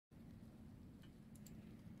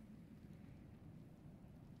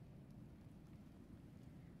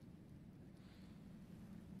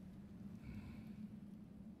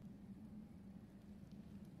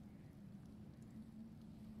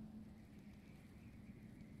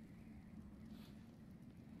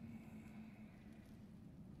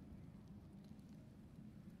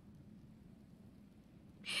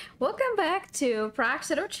Welcome back to Prague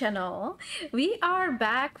channel. We are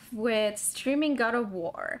back with streaming God of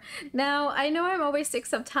War. Now, I know I'm always take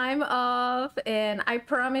some time off, and I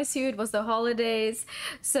promise you it was the holidays,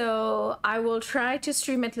 so I will try to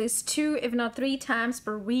stream at least 2, if not 3 times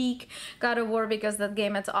per week God of War, because that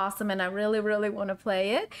game is awesome and I really want to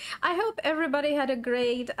play it. I hope everybody had a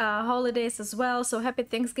great holidays as well, so happy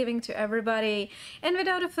Thanksgiving to everybody. And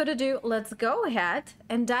without further ado, let's go ahead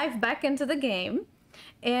and dive back into the game.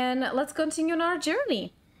 And let's continue on our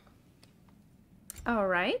journey. All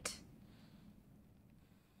right.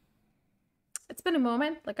 It's been a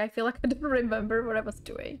moment. Like, I feel like I don't remember what I was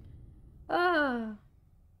doing. Ah.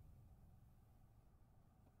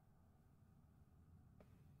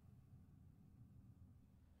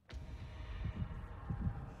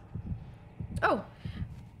 Oh.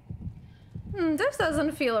 This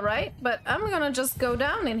doesn't feel right, but I'm gonna just go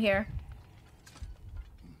down in here.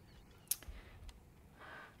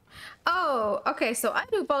 Oh, okay, so I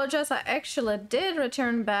do apologize. I actually did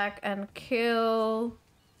return back and killed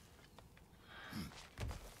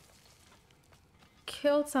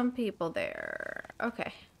some people there.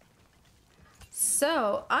 Okay.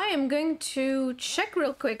 So I am going to check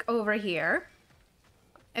real quick over here.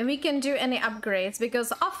 And we can do any upgrades, because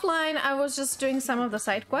offline I was just doing some of the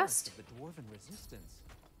side quests.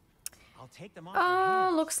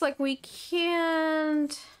 Looks like we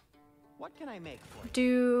can't... What can I make for you?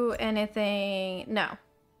 Do anything. No,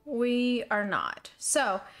 we are not.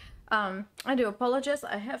 So I do apologize.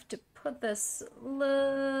 I have to put this a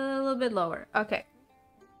little bit lower. Okay.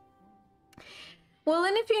 Well,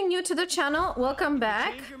 and if you're new to the channel, welcome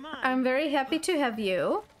back. I'm very happy to have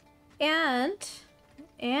you. And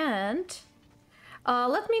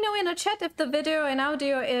let me know in the chat if the video and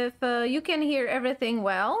audio, if you can hear everything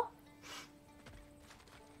well.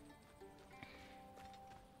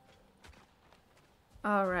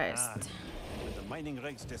 All right. With the mining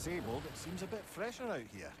rigs disabled, it seems a bit fresher out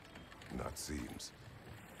here. Not seems.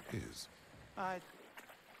 Is.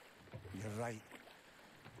 You're right.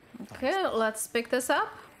 Okay, let's pick this up.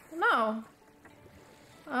 No.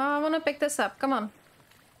 I want to pick this up. Come on.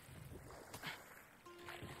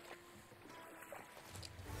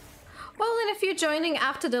 Well, and if you're joining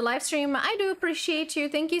after the live stream, I do appreciate you.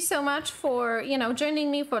 Thank you so much for,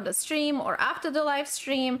 joining me for the stream or after the live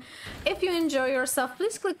stream. If you enjoy yourself,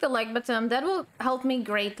 please click the like button. That will help me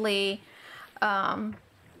greatly. All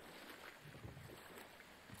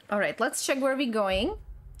right, let's check where we're going.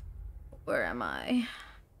 Where am I?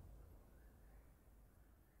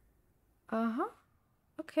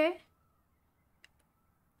 Okay.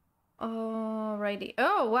 Alrighty.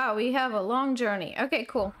 Oh, wow, we have a long journey. Okay,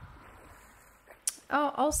 cool.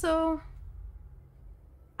 Oh, also,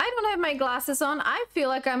 I don't have my glasses on. I feel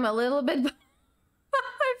like I'm a little bit...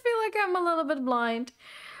 I feel like I'm a little bit blind.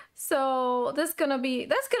 So that's gonna be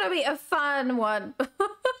a fun one.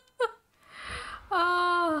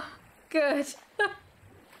 Oh, good.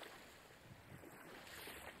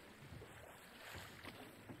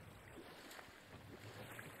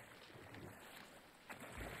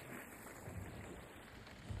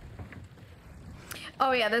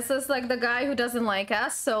 Oh yeah, this is like the guy who doesn't like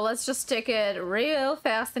us, so let's just take it real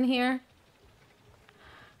fast in here.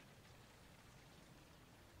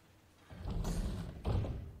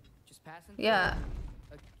 Just passing. Yeah.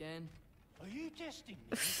 Again. Are you testing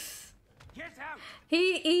me? Get out!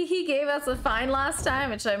 He gave us a fine last time,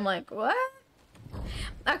 which I'm like, what?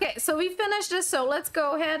 Okay, so we finished this, so let's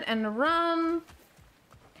go ahead and run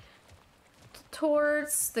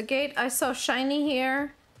towards the gate. I saw shiny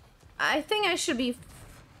here. I think I should be...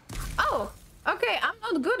 Oh, okay, I'm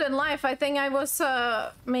not good in life. I think I was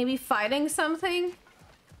maybe fighting something.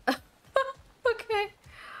 Okay,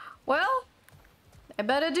 well, I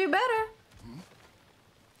better do better.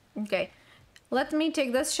 Okay, let me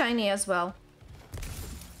take this shiny as well.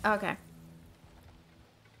 Okay.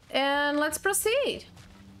 And let's proceed.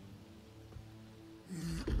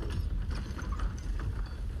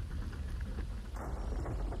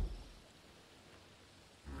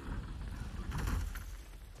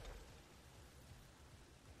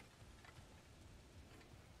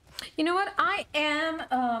 You know what? I am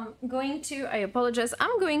going to... I apologize.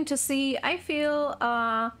 I'm going to see... I feel...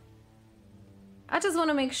 I just want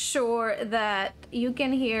to make sure that you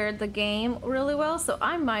can hear the game really well. So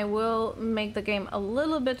I will make the game a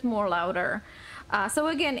little bit more louder. So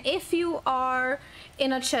again, if you are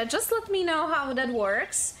in a chat, just let me know how that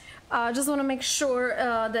works. Just want to make sure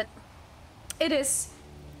that it is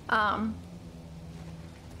all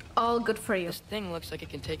good for you. This thing looks like it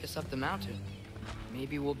can take us up the mountain.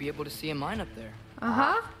 Maybe we'll be able to see a mine up there.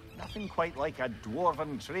 Uh-huh. Nothing quite like a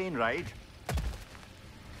dwarven train ride.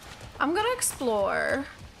 I'm gonna explore.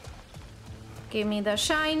 Give me the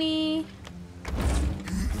shiny.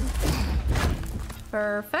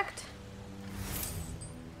 Perfect.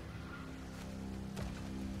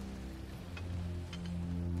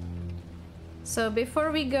 So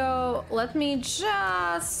before we go, let me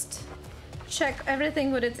just check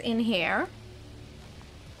everything what is in here.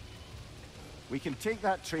 We can take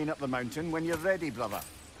that train up the mountain when you're ready, brother.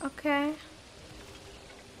 Okay.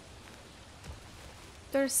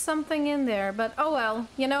 There's something in there, but oh well,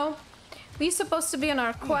 you know, we're supposed to be on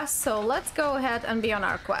our quest, so let's go ahead and be on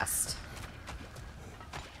our quest.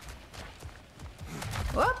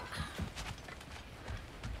 Whoop.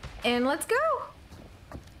 And let's go.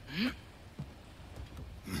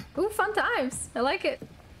 Ooh, fun times. I like it.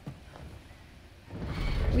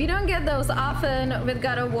 We don't get those often with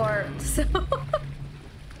God of War, so...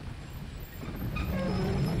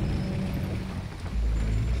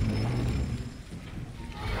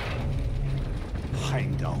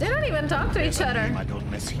 Heimdall. They don't even talk to each There's a other. name I don't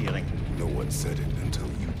miss hearing. No one said it until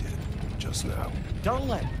you did, just now.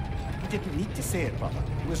 Durlin. He didn't need to say it, brother.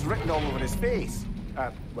 It was written all over his face.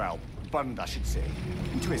 Well, burned, I should say.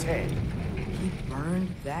 Into his head. He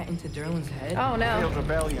burned that into Derlin's head? Oh no. Failed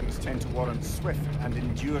rebellions tend to warrant swift and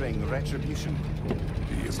enduring retribution.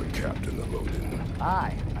 He is a captain of Odin.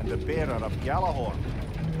 Aye, and the bearer of Galahorn.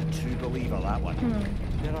 A true believer, that one.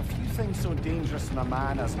 There are few things so dangerous in a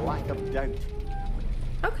man as lack of doubt.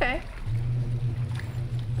 Okay.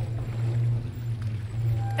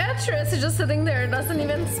 Atreus is just sitting there, doesn't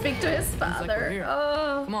even speak to his Seems like we're father. here.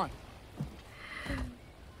 Oh. Come on.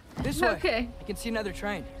 This way. Okay. I can see another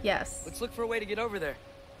train. Yes. Let's look for a way to get over there.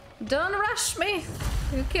 Don't rush me.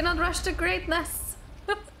 You cannot rush to greatness.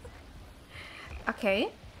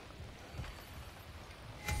 Okay.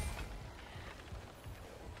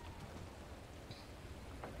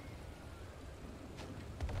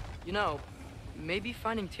 You know, maybe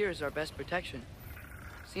finding Tyr is our best protection.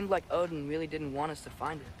 Seemed like Odin really didn't want us to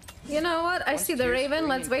find it. You know what? I Once see the Tyr's raven. free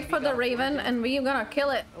Let's and wait can for be the God of War raven again, and we're gonna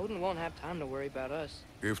kill it. Odin won't have time to worry about us.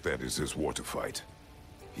 If that is his war to fight,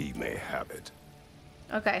 he may have it.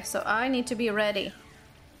 Okay, so I need to be ready.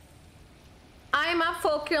 I'm up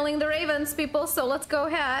for killing the ravens, people, so let's go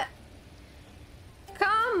ahead.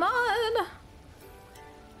 Come on!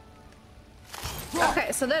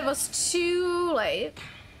 Okay, so that was too late.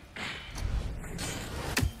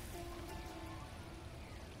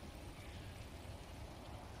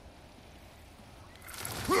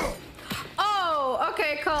 Oh,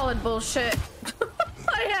 okay, call it bullshit.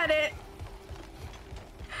 I had it.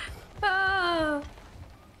 Ah.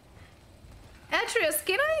 Atreus,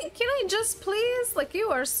 can I just please? Like, you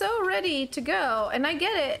are so ready to go, and I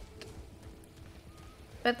get it.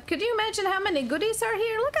 But could you imagine how many goodies are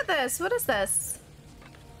here? Look at this. What is this?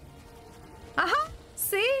 Uh-huh.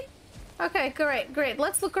 See? Okay, great, great.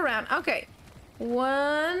 Let's look around. Okay.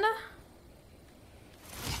 One.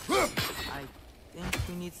 I think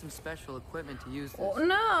we need some special equipment to use this. Oh,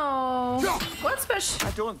 no. What special?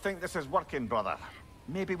 I don't think this is working, brother.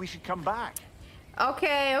 Maybe we should come back.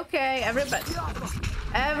 Okay, okay.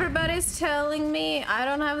 Everybody's telling me I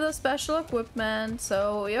don't have the special equipment.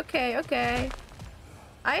 So, okay, okay.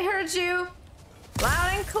 I heard you.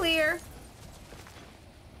 Loud and clear.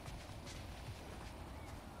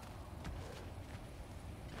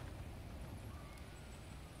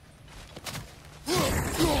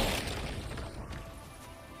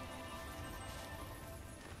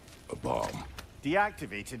 A bomb.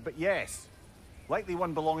 Deactivated, but yes. Likely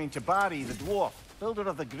one belonging to Barry, the dwarf, builder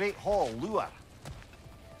of the Great Hall, Lure.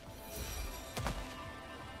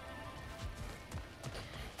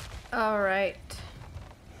 All right.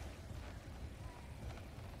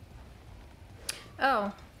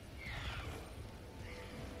 Oh.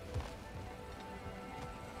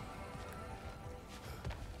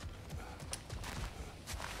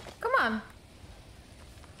 Come on.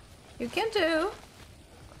 You can do.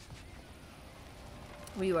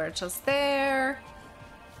 We were just there.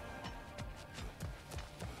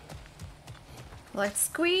 Let's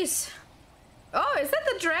squeeze. Oh, is that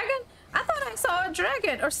the dragon? I thought I saw a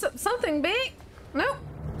dragon or something big. Nope.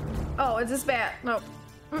 Oh, it's this bad. Nope.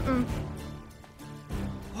 Mm-mm.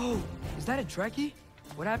 Whoa, is that a Trekkie?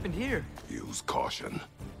 What happened here? Use caution.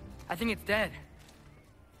 I think it's dead.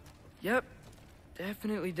 Yep,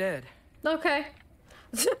 definitely dead. Okay.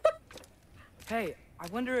 Hey, I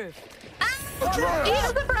wonder if...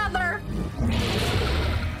 He's the brother.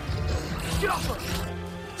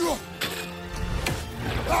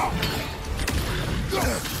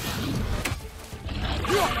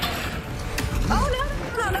 Oh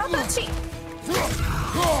no, no, not she.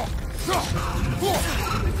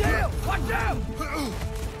 Watch out!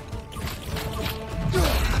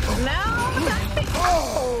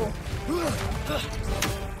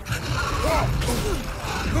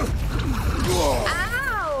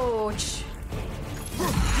 Ouch!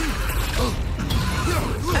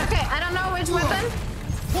 Okay, I don't know which weapon.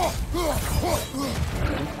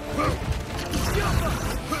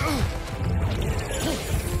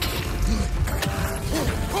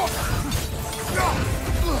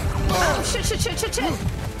 Oh, shit.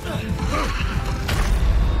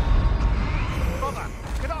 Brother,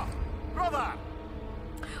 get up! Brother!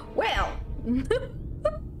 Well,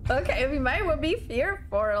 okay, we might will be here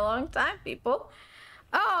for a long time, people.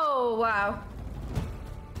 Oh, wow.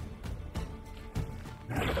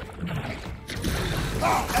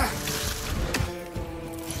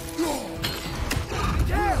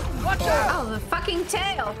 Watch out! Oh, the fucking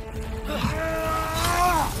tail.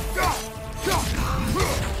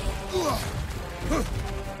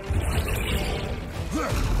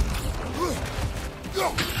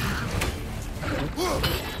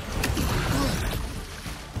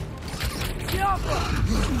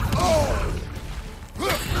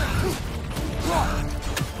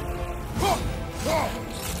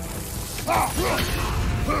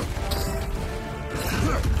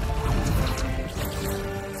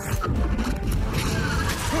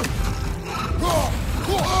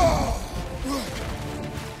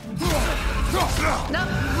 No.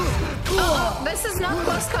 Oh, this is not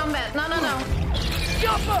close combat. No.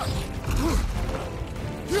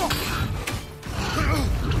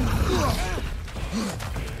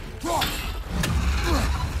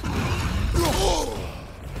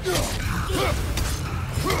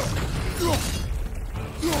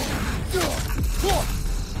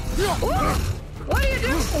 What are you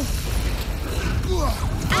doing?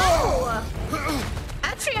 Ow!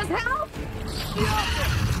 Atria's help!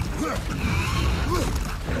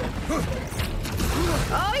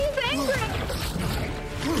 Oh, he's angry!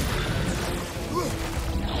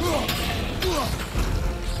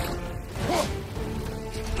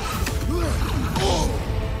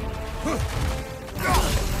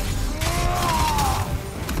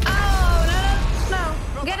 Oh, no.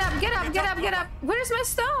 Get up. Where's my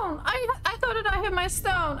stone? I thought that I had my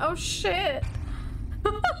stone. Oh, shit.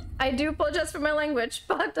 I do apologize for my language,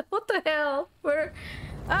 but what the hell? We're...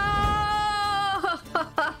 Oh!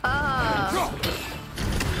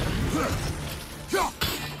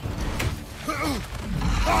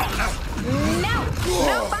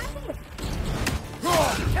 No, bye!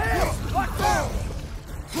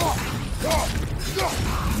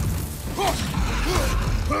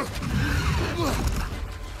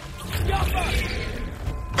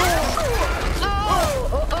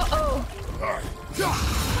 Oh!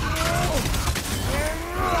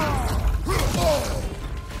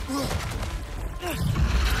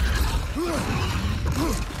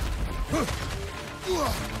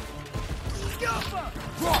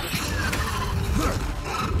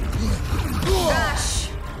 Gosh!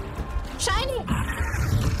 Shiny!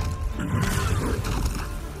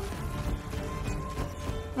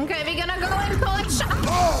 Okay, we're gonna go and collect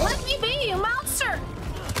Let me be, you monster!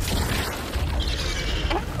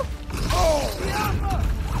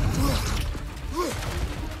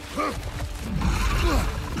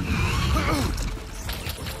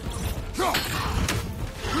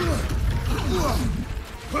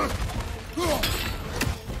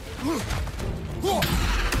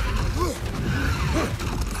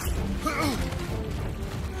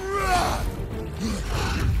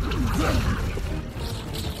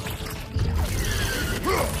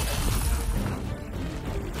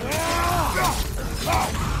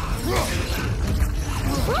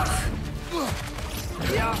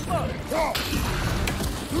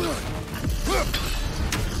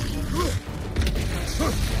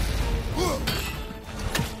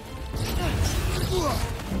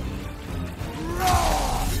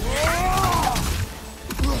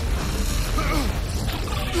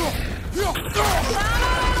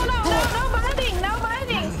 No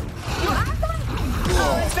biting!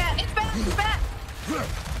 Oh, it's bad!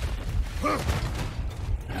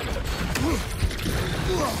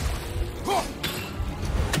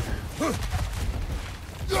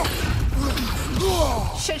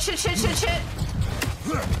 Shit!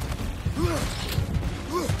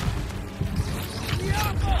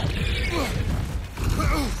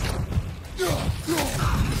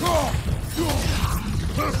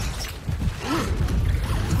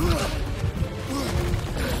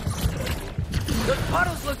 Those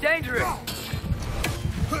puddles look dangerous.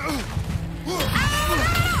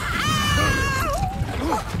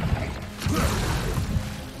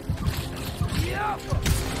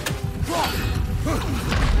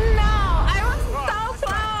 No, I was so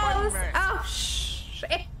close. Oh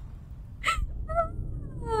shit.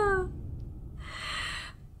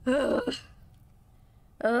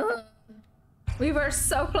 We were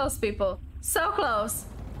so close, people. So close.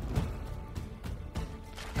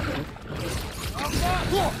 I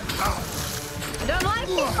don't like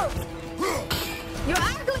you. You're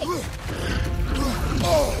ugly.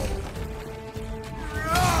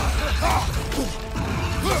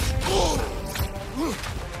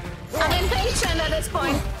 I'm impatient at this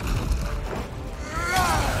point.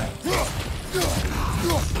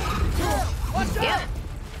 Watch out! Yeah.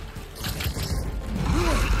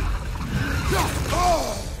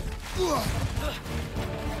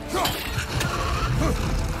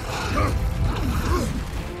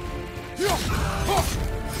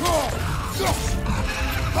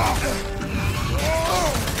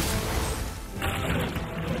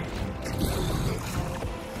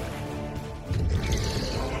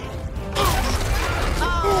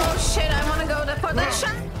 Oh shit, I wanna go for that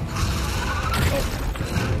shot.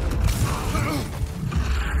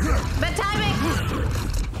 Bad timing.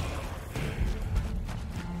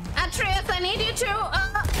 Atreus, I need you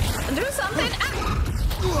to do something.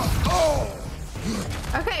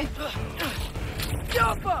 Okay.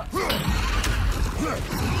 Jump up!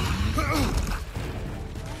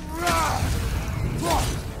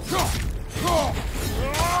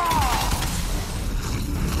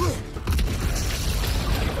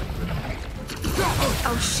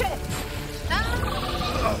 Oh shit! No!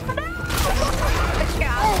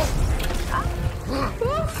 God.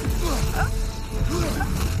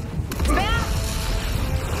 Back.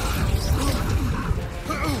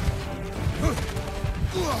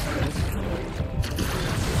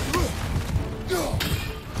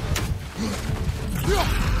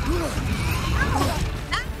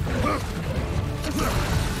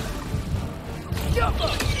 Jump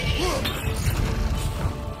up!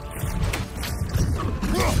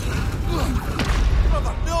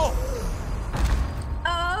 Brother, no!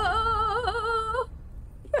 Oh.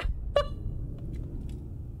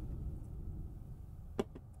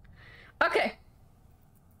 Okay.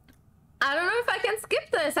 I don't know if I can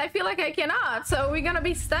skip this. I feel like I cannot. So we're gonna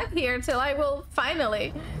be stuck here till I will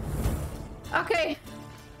finally. Okay.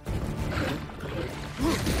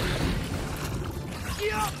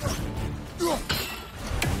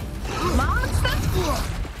 Monster.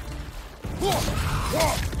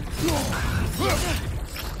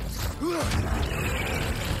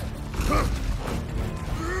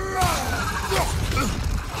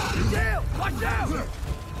 Damn! Watch out!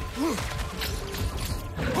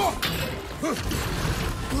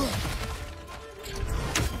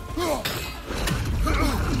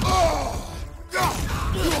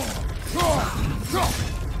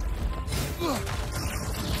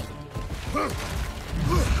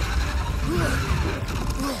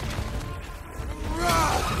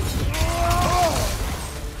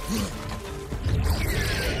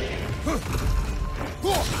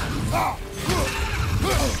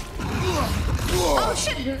 Oh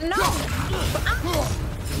shit! No!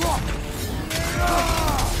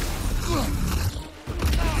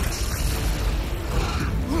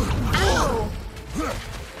 Ow!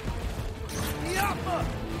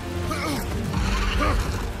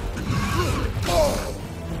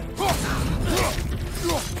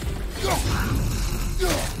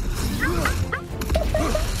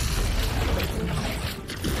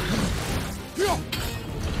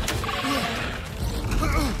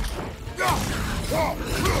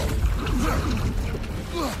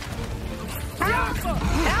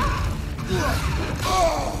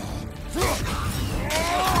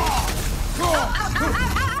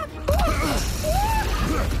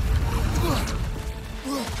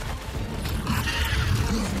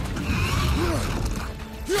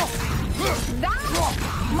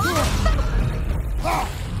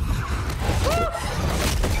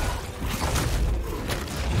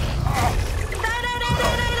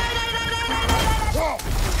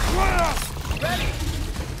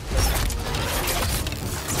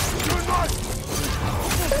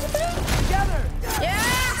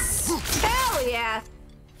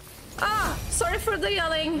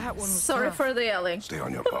 Sorry for the yelling. Stay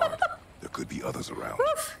on your guard. There could be others around.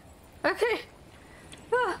 Okay.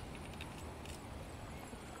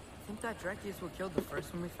 Think that directly is what killed the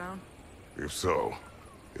first one we found? If so,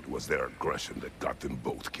 it was their aggression that got them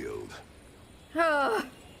both killed. Oh.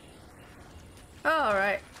 All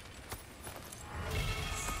right.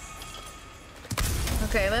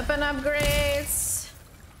 Okay, weapon upgrades.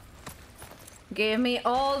 Give me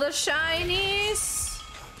all the shinies.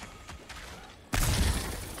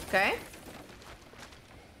 Okay.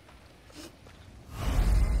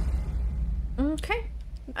 Okay.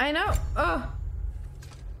 I know. Oh.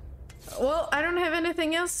 Well, I don't have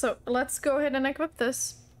anything else, so let's go ahead and equip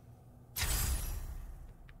this.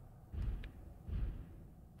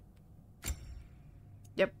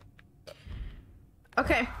 Yep.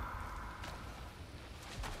 Okay.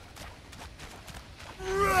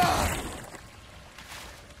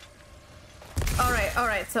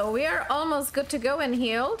 Alright, so we are almost good to go and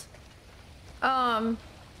healed. I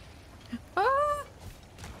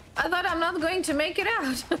thought I'm not going to make it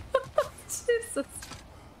out. Jesus.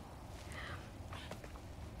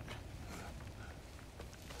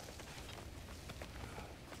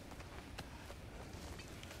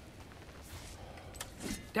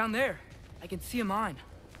 Down there, I can see a mine.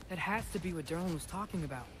 That has to be what Derlin was talking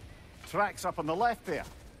about. Tracks up on the left there.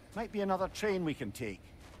 Might be another train we can take.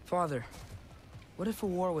 Father, what if a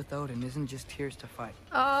war with Odin isn't just tears to fight?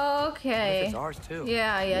 Okay. What if it's ours too?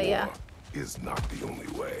 Yeah. War is not the only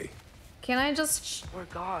way. Can I just... We're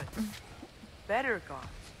gods. Better gods.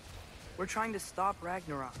 We're trying to stop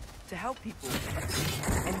Ragnarok, to help people.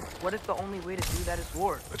 And what if the only way to do that is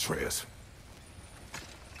war? Atreus.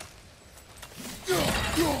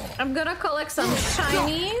 I'm gonna collect some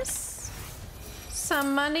shinies,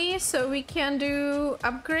 some money, so we can do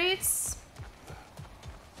upgrades.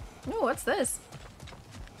 Oh, what's this?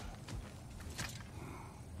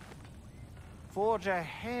 Forge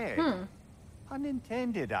ahead.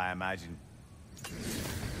 Unintended, I imagine.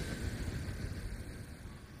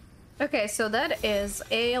 Okay, so that is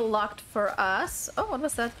a locked for us. Oh, what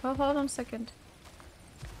was that? Oh, hold on a second.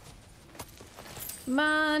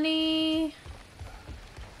 Money.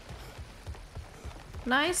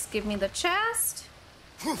 Nice, give me the chest.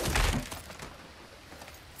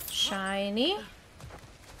 Shiny.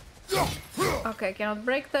 Okay, cannot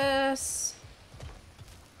break this.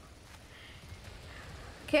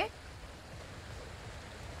 Okay.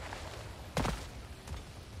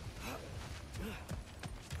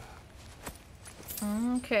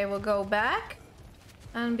 Okay, we'll go back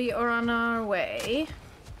and be on our way.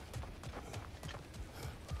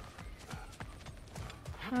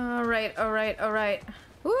 Alright.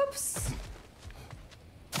 Whoops.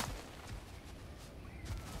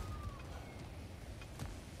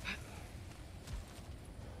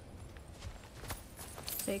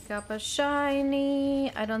 Pick up a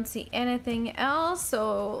shiny. I don't see anything else,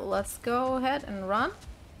 so let's go ahead and run.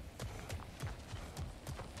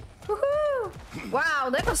 Woohoo! Wow,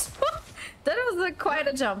 that was quite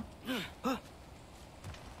a jump.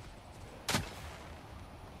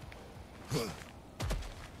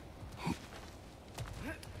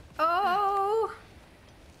 Oh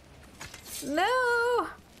no!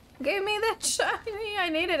 Give me that shiny. I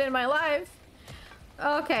need it in my life.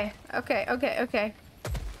 Okay.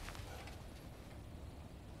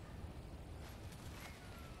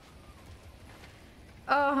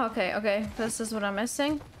 Oh, okay. This is what I'm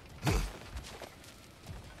missing.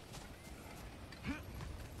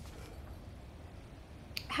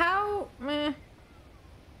 How? Meh.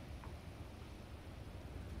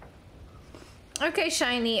 Okay,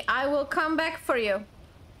 shiny. I will come back for you.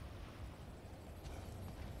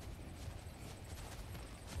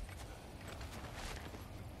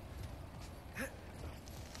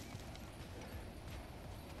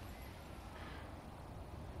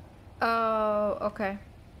 Oh, okay.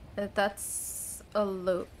 That's a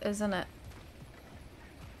loot, isn't it?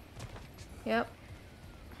 Yep.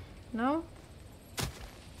 No?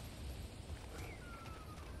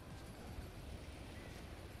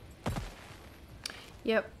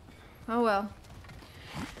 Yep. Oh well.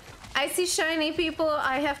 I see shiny people,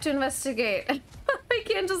 I have to investigate. I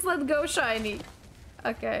can't just let go shiny.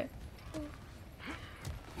 Okay.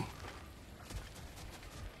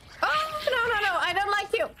 Oh, no, I don't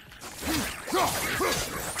like you.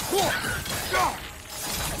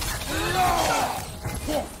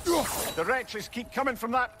 The wretches keep coming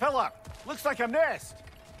from that pillar. Looks like a nest.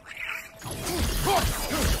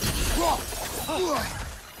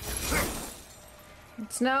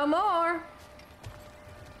 It's no more.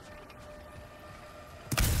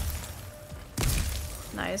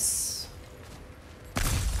 Nice.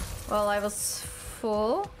 Well, I was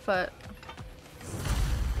full, but...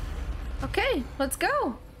 Okay, let's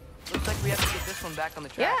go. Looks like we have to get this one back on the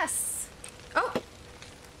track. Yes. Oh.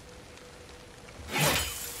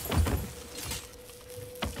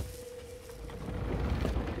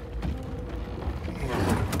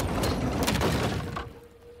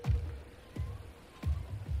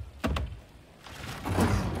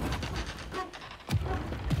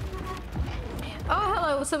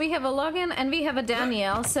 So we have a login and we have a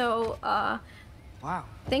Danielle. So wow.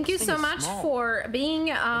 Thank you so much for being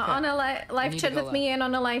on a live chat with me and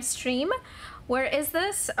on a live stream. Where is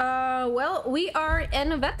this? Well, we are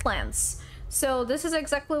in wetlands. So this is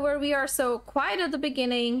exactly where we are. So quite at the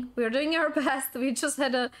beginning, we're doing our best. We just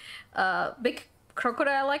had a big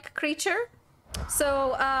crocodile-like creature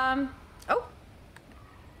So, oh.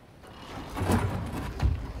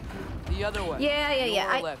 The other way. Yeah.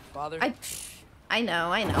 Your left, Father. I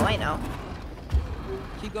know.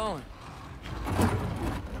 Keep going.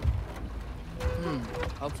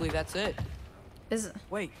 Hopefully that's it.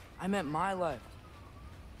 Wait, I meant my left.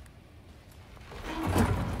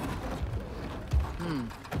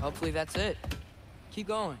 Hopefully that's it. Keep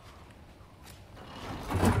going.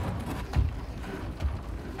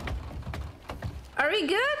 Are we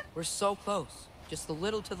good? We're so close. Just a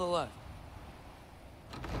little to the left.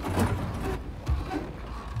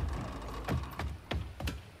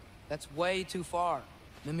 That's way too far.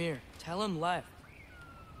 Mimir, tell him left.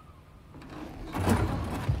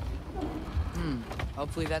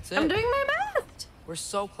 Hopefully that's it. I'm doing my best. We're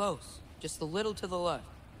so close. Just a little to the left.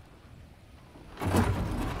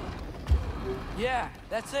 Yeah,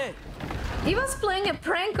 that's it. He was playing a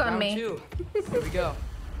prank on Round me. 2. Here we go.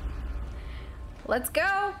 Let's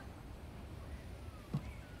go.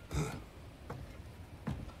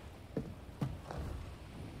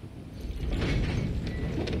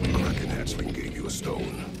 Kraken hatchling gave you a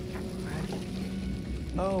stone.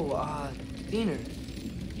 Oh, Diener.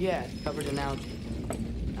 Yeah, covered in algae.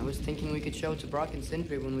 I was thinking we could show it to Brock and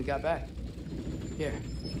Sindri when we got back. Here.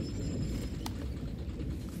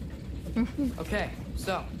 Okay,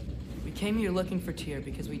 so, we came here looking for Tyr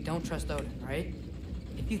because we don't trust Odin, right?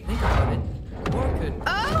 If you think about it, Thor could...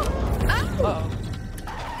 Oh! Uh-oh.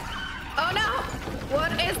 Oh no!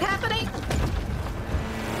 What is happening?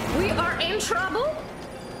 We are in trouble?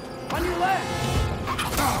 On your left!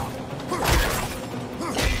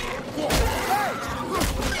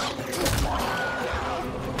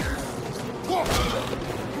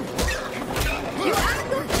 You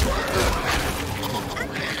asshole!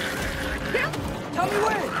 Tell me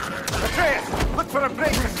when! Atreus, look for a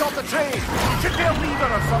break to stop the train. Should be a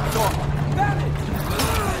lever of some sort. Found it!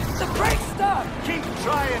 The brake stuck! Keep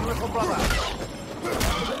trying, little brother.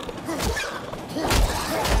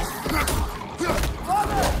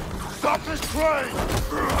 Father! Stop this train!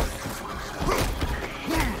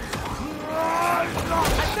 I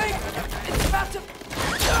think it's about to...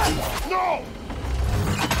 No!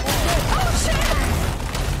 Oh shit!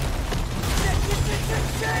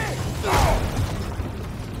 Shit!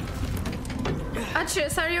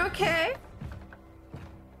 Atreus, are you okay?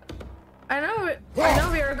 I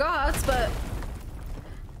know we are gods, but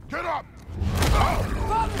Get up!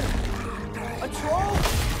 Father! A troll?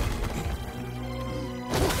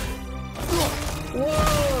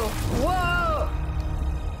 whoa!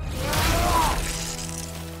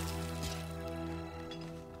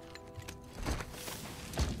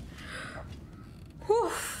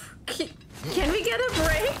 Whew. Can we get a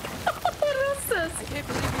break? What is this? I can't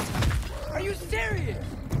believe it. Are you serious?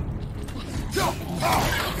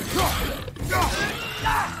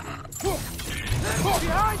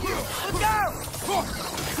 Behind you! Look out!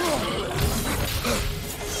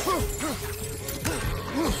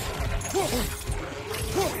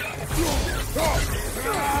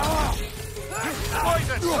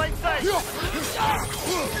 Poison, right side!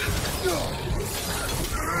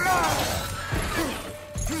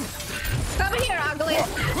 Come here, ugly.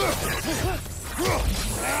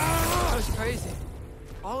 That was crazy.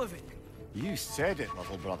 All of it. You said it,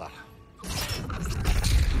 little brother.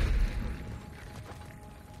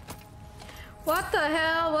 What the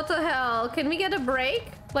hell? What the hell? Can we get a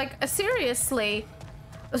break? Like, seriously?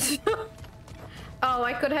 Oh,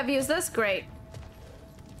 I could have used this. Great.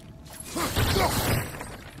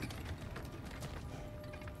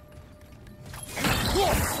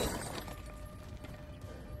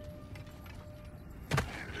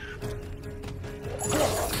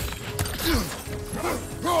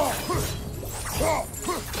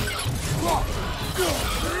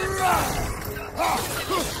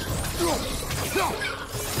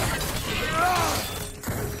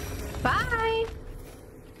 Bye.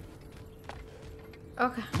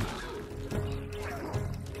 Okay.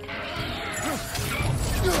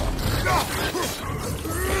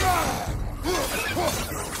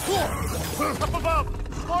 Up above!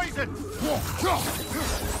 Poison!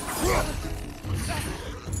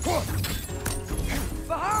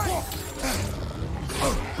 Behind!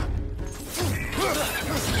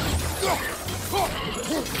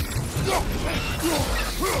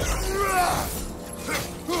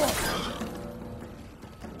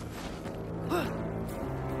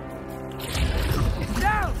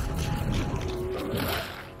 Down!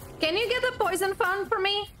 Can you get the poison fountain for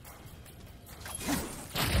me?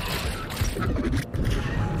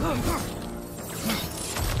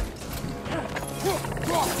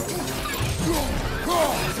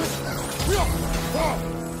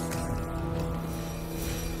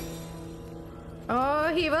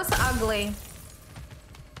 Oh, he was ugly.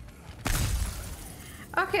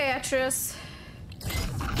 Okay, Atreus.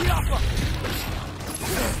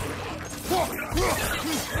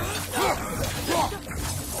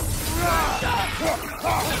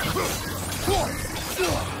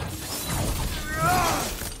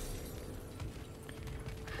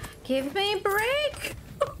 Give me a break!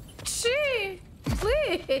 Gee,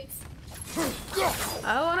 please!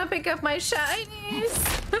 I wanna pick up my shinies!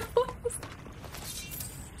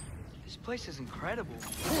 This place is incredible.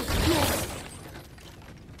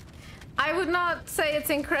 I would not say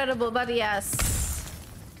it's incredible, but yes.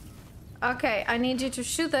 Okay, I need you to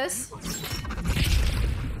shoot this.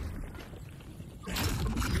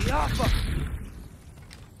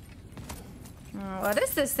 What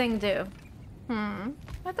does this thing do?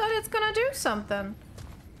 I thought it's gonna do something.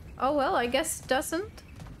 Oh well, I guess it doesn't.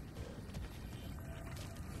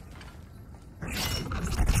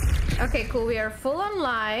 Okay, cool. We are full on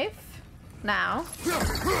life now.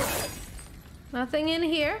 Nothing in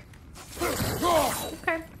here.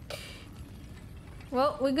 Okay.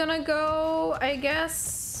 Well, we're gonna go, I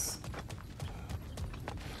guess.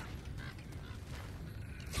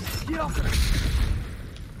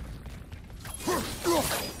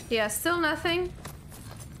 Yeah, still nothing.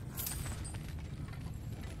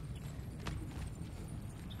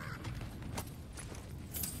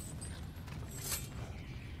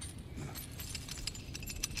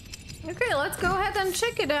 Okay, let's go ahead and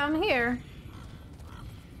check it down here.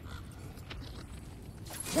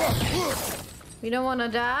 We don't want to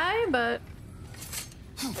die, but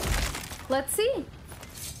let's see.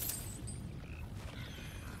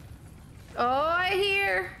 Oh, I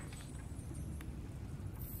hear.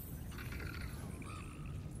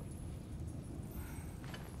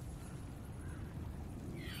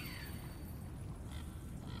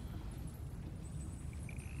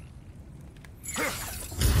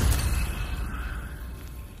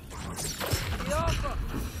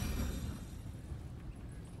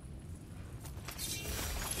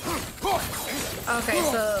 Okay,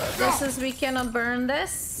 so this is, we cannot burn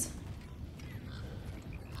this.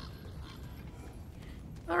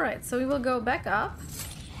 Alright, so we will go back up.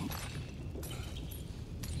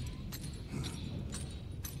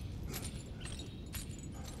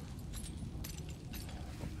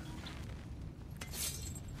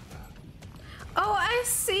 Oh, I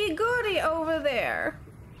see Goody over there.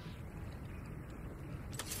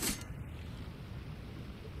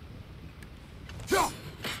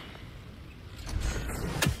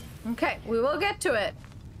 Okay, we will get to it.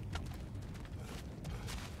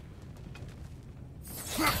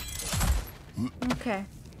 Okay.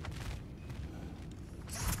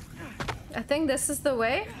 I think this is the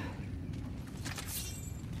way.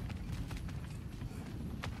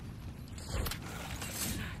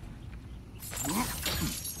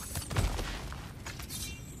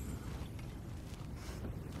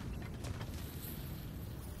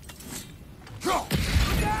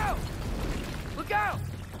 Look out! Look out!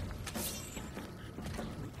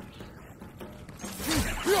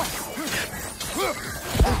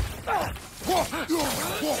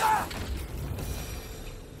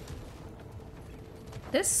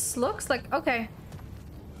 This looks like, okay.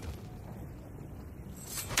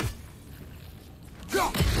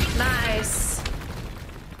 Nice.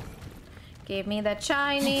 Give me that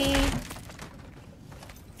shiny.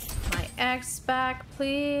 My X back,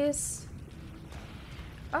 please.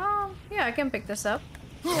 Oh, yeah, I can pick this up.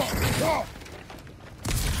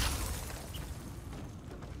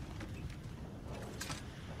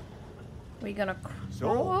 We're gonna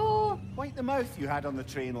crawl. Wipe the mouth you had on the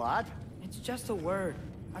train, lad. It's just a word.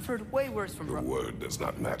 I've heard way worse from The word does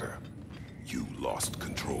not matter. You lost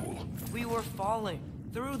control. We were falling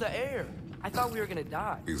through the air. I thought we were gonna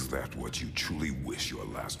die. Is that what you truly wish your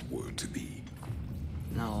last word to be?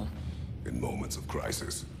 No. In moments of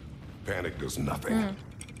crisis, panic does nothing.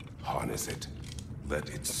 Harness it. Let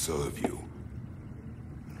it serve you.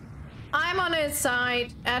 I'm on its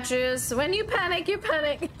side, Atreus. When you panic, you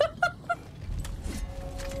panic.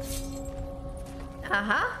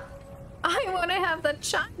 Uh-huh. I want to have that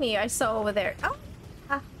shiny I saw over there. Oh,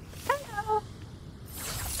 hello.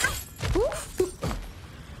 Oof.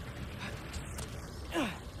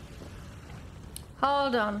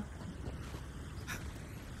 Hold on.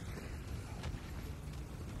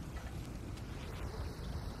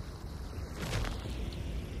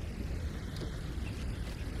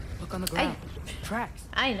 Look on the ground. Tracks.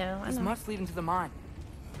 I know. This must lead into the mine.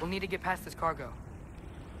 We'll need to get past this cargo.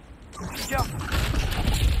 Yeah.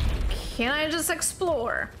 Can I just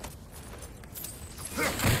explore?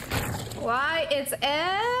 Why is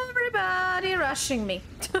everybody rushing me?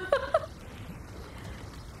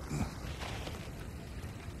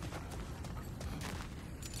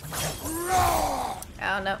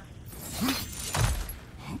 Oh no.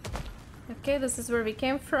 Okay, this is where we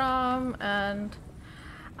came from, and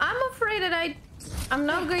I'm afraid that I'm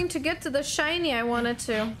not going to get to the shiny I wanted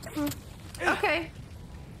to. Okay.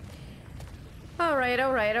 Alright,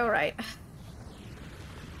 alright, alright.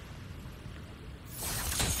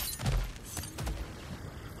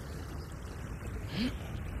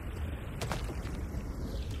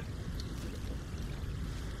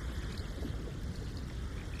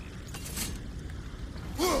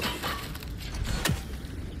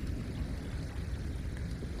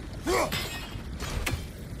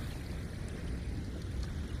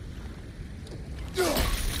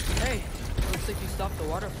 Hey, looks like you stopped the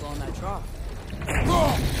water flow in that trough.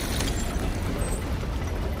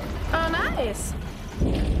 Oh, nice.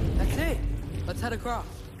 That's it. Let's head across.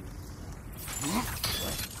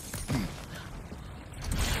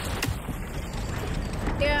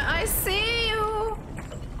 Yeah, I see you.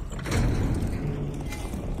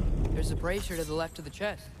 There's a brazier to the left of the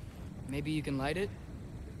chest. Maybe you can light it?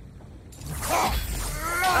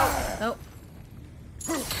 Oh.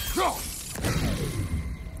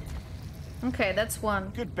 Okay, that's one.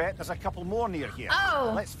 Good bet there's a couple more near here.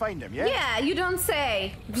 Oh. Let's find them, yeah? Yeah, you don't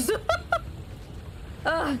say.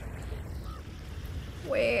 Ugh.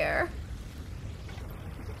 Where?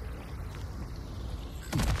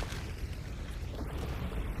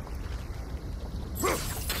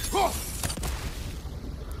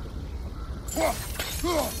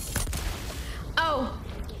 Oh.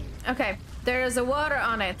 Okay. There is a water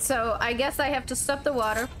on it, so I guess I have to stop the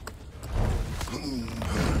water.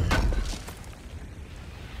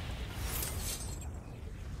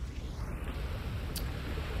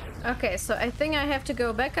 Okay, so I think I have to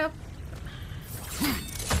go back up.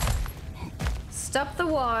 Stop the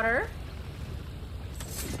water.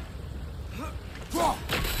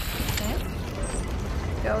 Okay.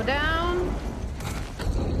 Go down.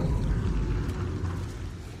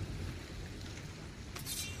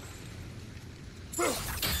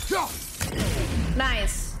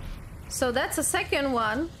 Nice. So that's a second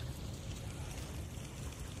one.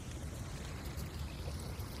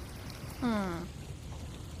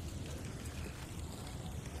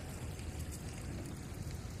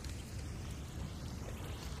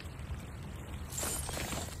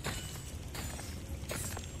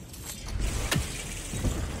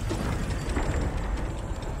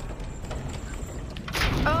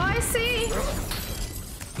 Oh, I see.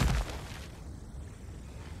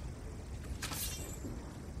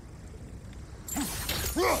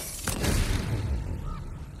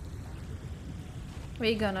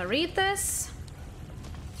 We're gonna read this.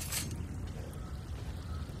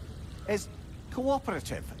 Is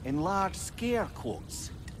cooperative in large scare quotes.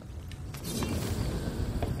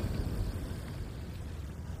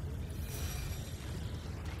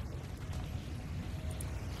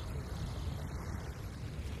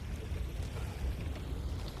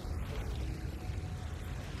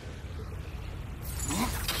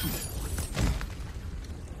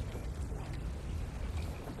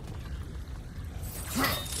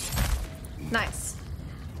 Nice.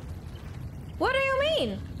 What do you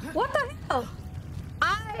mean? What the hell?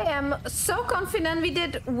 I am so confident we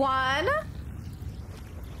did one.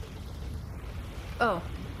 Oh.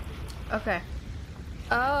 Okay.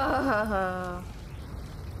 Oh.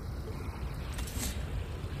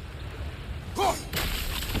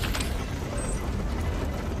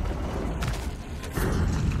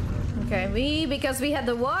 Okay, because we had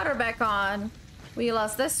the water back on, we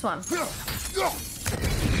lost this one.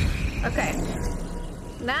 Okay.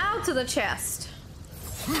 Now to the chest.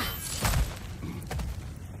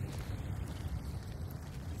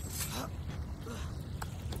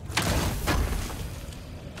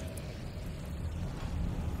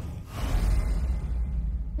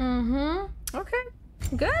 Okay.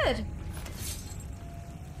 Good.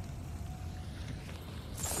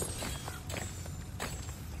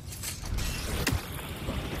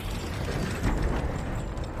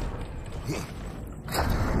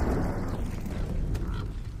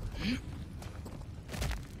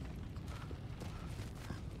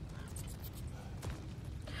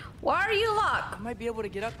 Why are you locked? I might be able to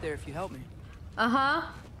get up there if you help me. Uh-huh.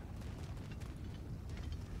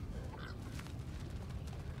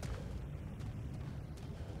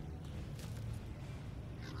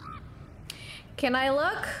 Can I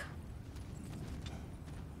look?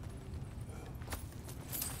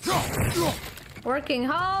 Working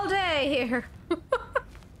all day here.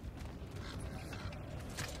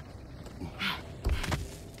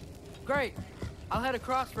 Great. I'll head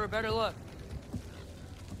across for a better look.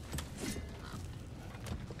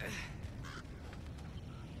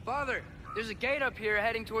 Father, There's a gate up here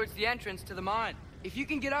heading towards the entrance to the mine. If you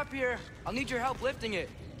can get up here, I'll need your help lifting it.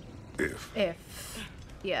 If.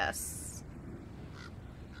 Yes.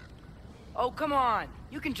 Oh, come on.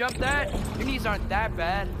 You can jump that. Your knees aren't that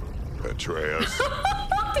bad. Atreus.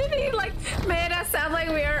 Did he, like, made us sound like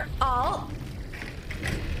we're all...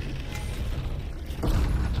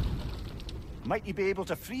 Might you be able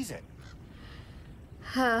to freeze it?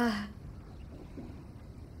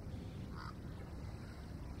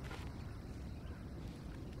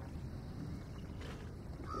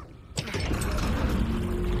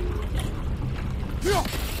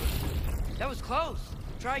 That was close.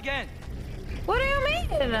 Try again. What do you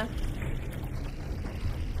mean?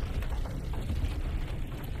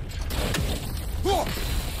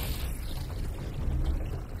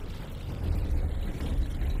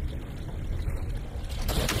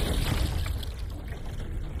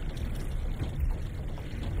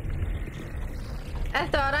 I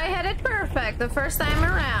thought I had it perfect the first time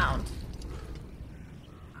around.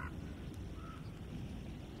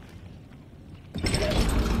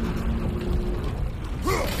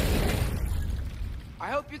 I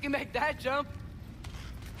hope you can make that jump.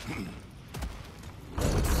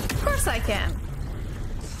 Of course I can.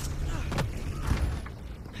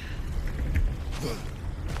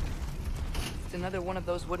 It's another one of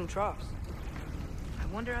those wooden troughs. I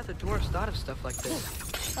wonder how the dwarves thought of stuff like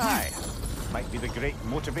this. Aye. Might be the great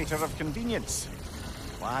motivator of convenience.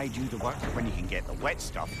 Why do the work when you can get the wet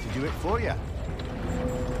stuff to do it for you?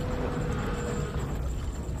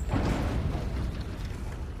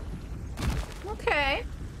 Okay.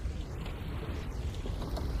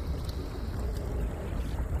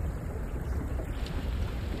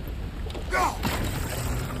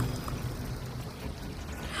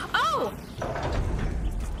 Oh!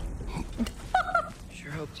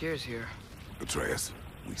 Sure hope Tyr's here. Atreus,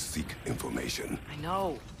 we seek information. I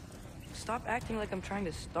know. Stop acting like I'm trying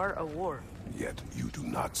to start a war. Yet you do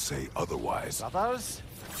not say otherwise. Brothers,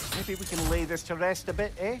 maybe we can lay this to rest a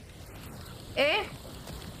bit, eh? Eh?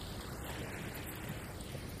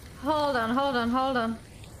 Hold on, hold on, hold on.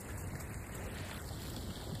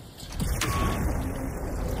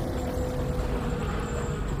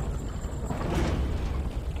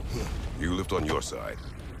 You lift on your side.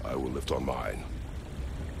 I will lift on mine.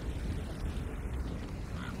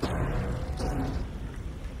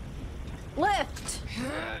 Lift!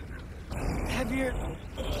 Heavier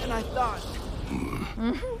than I thought.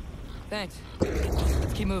 Thanks.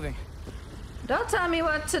 Let's keep moving. Don't tell me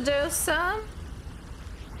what to do, son.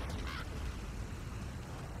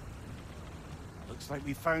 Looks like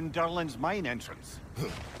we found Durlin's mine entrance.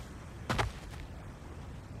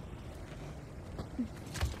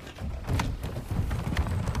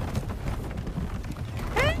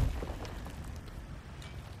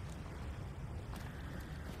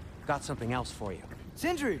 Got something else for you.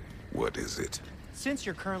 Sindri! What is it? Since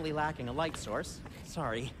you're currently lacking a light source,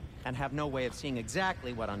 sorry, and have no way of seeing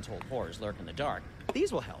exactly what untold horrors lurk in the dark,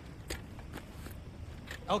 these will help.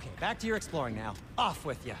 Okay, back to your exploring now. Off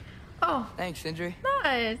with you. Oh, Thanks, Sindri.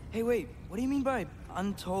 nice. Hey, wait. What do you mean by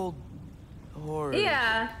untold horrors?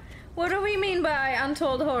 Yeah. What do we mean by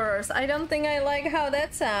untold horrors? I don't think I like how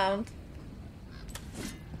that sounds.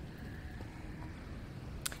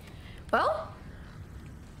 Well,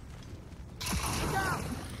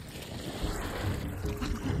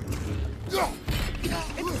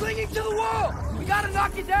 It's clinging to the wall! We gotta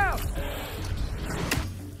knock it down!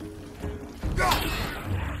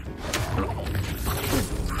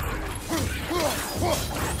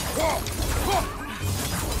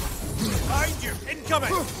 Behind you!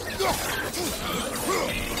 Incoming!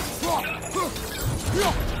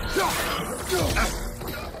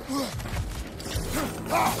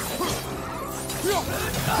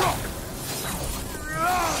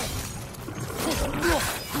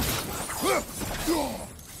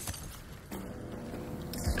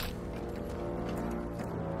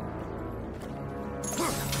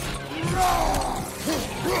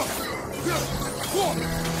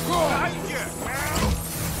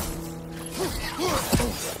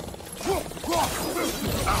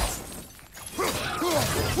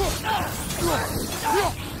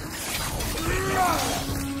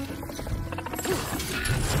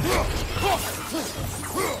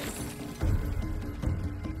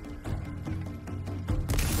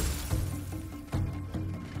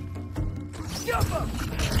 Jump up!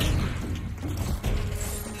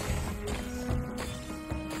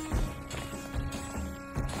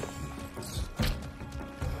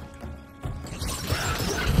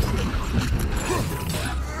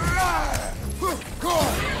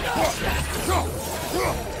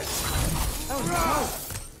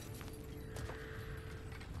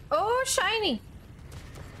 oh, shiny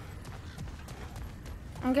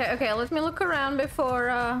Okay, okay, let me look around before,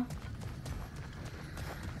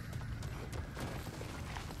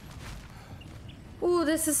 Ooh,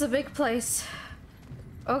 this is a big place.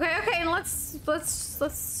 Okay, okay, let's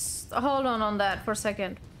hold on that for a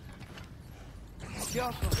second.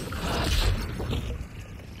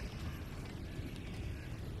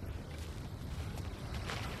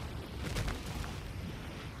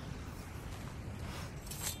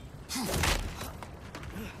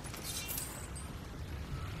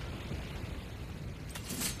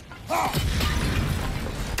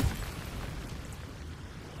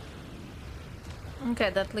 Okay,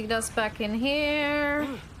 that leads us back in here.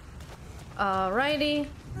 Alrighty.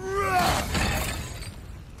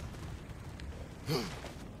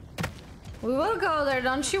 We will go there,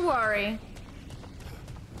 don't you worry.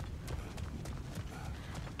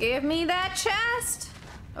 Give me that chest.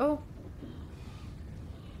 Oh.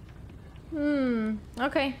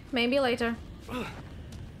 Okay, maybe later.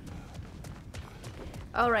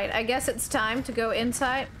 Alright, I guess it's time to go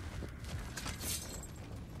inside.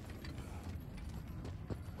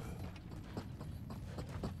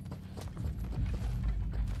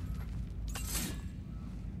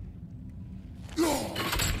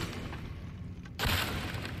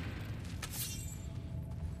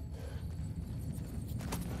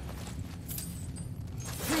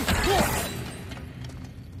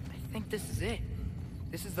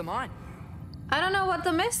 This is the mine. I don't know what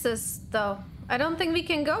the mist is, though. I don't think we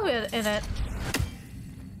can go in it.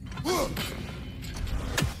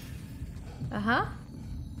 Uh-huh.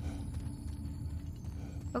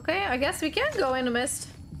 Okay, I guess we can go in the mist.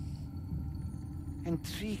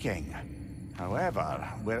 Intriguing. However,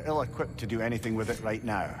 we're ill-equipped to do anything with it right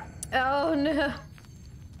now. Oh, no.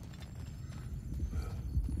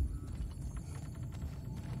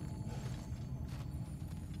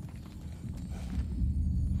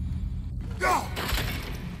 Down!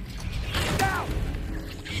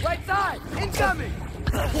 Right side! Incoming!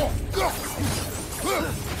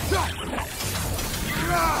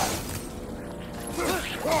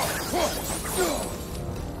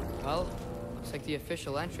 Well, looks like the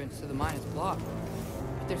official entrance to the mine is blocked.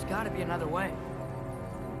 But there's gotta be another way.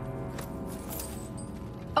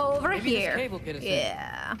 Over Maybe here. This cave will get us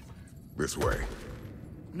yeah. This way.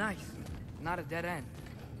 in. Nice. Not a dead end.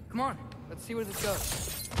 Come on, let's see where this goes.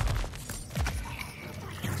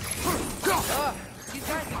 These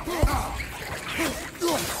guys are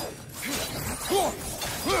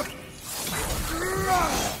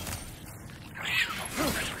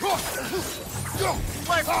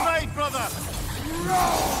Left, right, brother!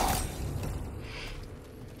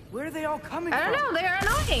 Where are they all coming I from? don't know, they are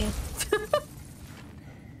annoying.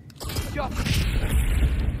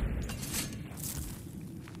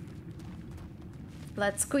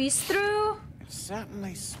 Let's squeeze through. It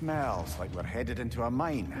certainly smells like we're headed into a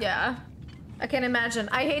mine. Yeah, I can imagine.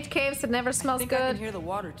 I hate caves, it never smells I think I can good. hear the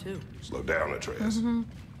water too. Slow down, Atreus.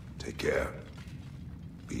 Take care.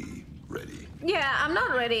 Be ready. Yeah, I'm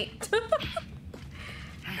not ready.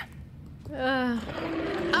 Oh,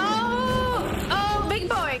 big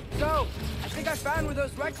boy. So, I think I found where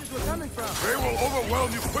those wretches were coming from. They will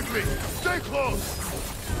overwhelm you quickly. Stay close.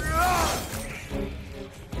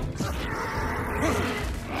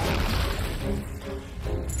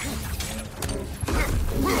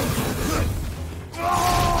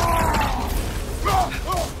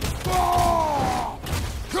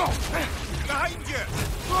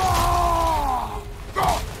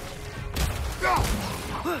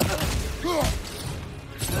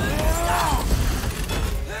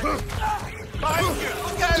 Behind you!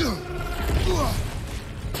 Behind you!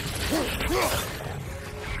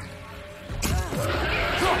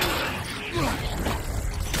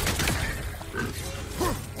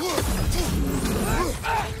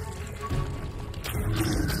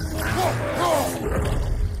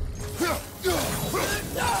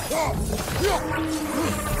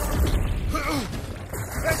 out!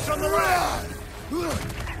 Next on the left!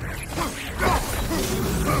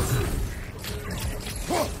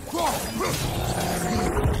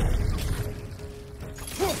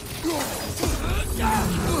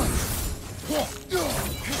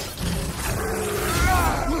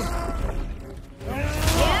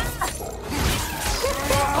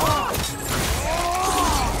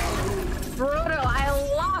 Brutal. I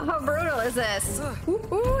love how brutal is this.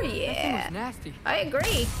 Ooh, yeah. That was nasty. I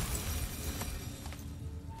agree.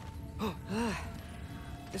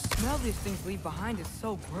 The smell these things leave behind is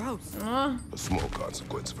so gross. A small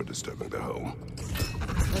consequence for disturbing their home.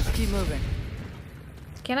 Let's keep moving.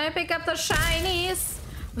 Can I pick up the shinies?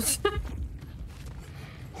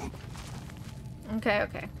 Okay,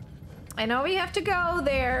 okay. I know we have to go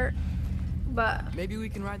there, but Maybe we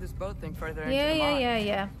can ride this boat thing further into yeah, the mine.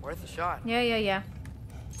 yeah. Worth a shot. Yeah.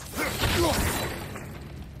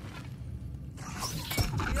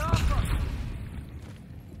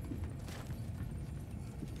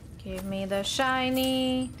 Give me the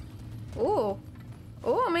shiny. Ooh.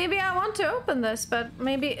 Ooh, maybe I want to open this, but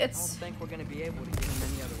maybe I don't it's... think we're gonna be able to get him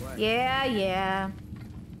any other way. Yeah.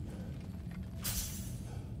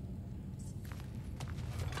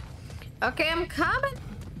 Okay, I'm coming.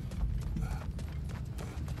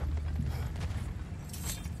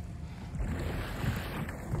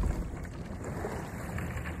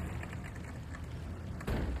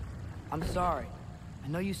 I'm sorry. I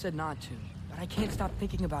know you said not to, but I can't stop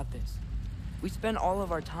thinking about this. We spend all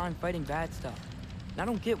of our time fighting bad stuff. And I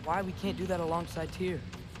don't get why we can't do that alongside Tyr.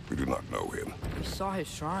 We do not know him. We saw his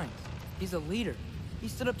shrines. He's a leader. He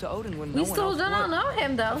stood up to Odin when no We one still else do not would. know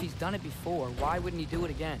him, though. If he's done it before, why wouldn't he do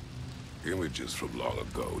it again? Images from long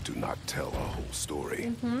ago do not tell a whole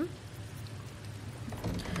story.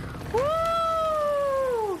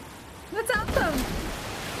 Woo! That's awesome.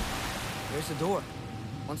 There's the door.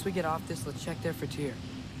 Once we get off this, let's check there for Tyr.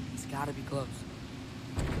 It's gotta be close.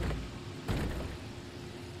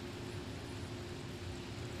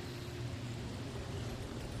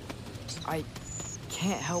 I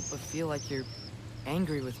can't help but feel like you're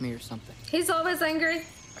angry with me or something. He's always angry.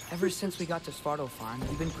 Ever since we got to Svartalfheim,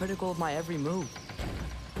 you've been critical of my every move.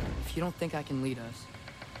 If you don't think I can lead us,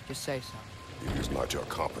 just say so. It is not your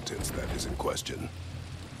competence that is in question.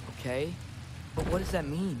 Okay? But what does that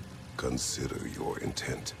mean? Consider your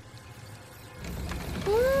intent.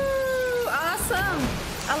 Woo! Awesome.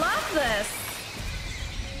 I love this.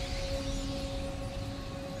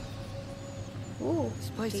 Ooh, This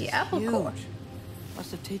place the is apple huge. core.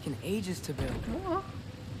 Must have taken ages to build. Ooh.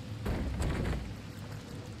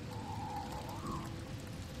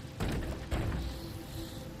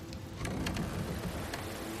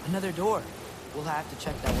 Another door. We'll have to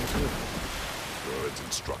check that one too. Bird's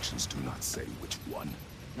instructions do not say which one.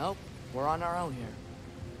 Nope, we're on our own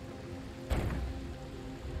here.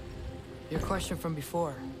 Your question from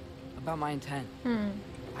before, about my intent.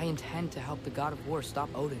 I intend to help the God of War stop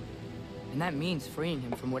Odin. And that means freeing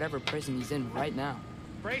him from whatever prison he's in right now.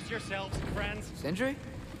 Brace yourselves, friends. Sindri?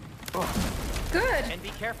 Good. And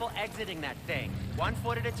be careful exiting that thing. 1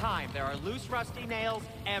 foot at a time. There are loose, rusty nails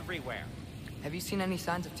everywhere. Have you seen any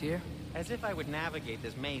signs of Tyr? As if I would navigate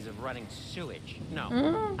this maze of running sewage. No.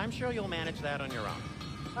 I'm sure you'll manage that on your own.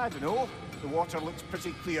 I don't know. The water looks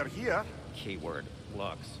pretty clear here. Keyword,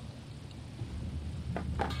 looks.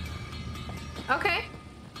 Okay.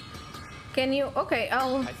 Can you... Okay,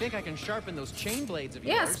 I'll... I think I can sharpen those chain blades of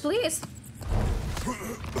Yes, yours. please.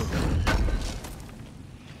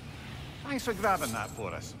 Thanks for grabbing that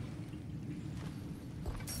for us.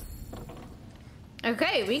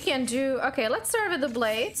 Okay, we can do... Okay, let's start with the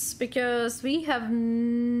blades, because we have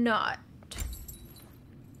not.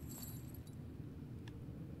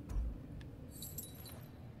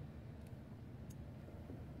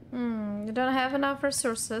 You don't have enough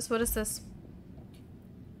resources. What is this?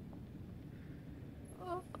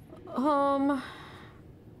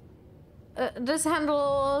 These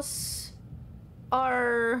handles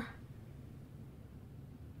are...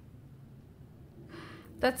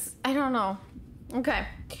 That's... I don't know. Okay.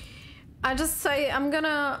 I just say I'm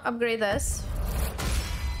gonna upgrade this.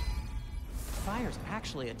 Fire's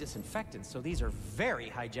actually a disinfectant, so these are very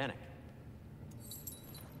hygienic.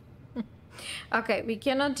 Okay, we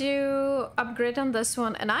cannot do upgrade on this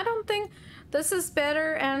one, and I don't think this is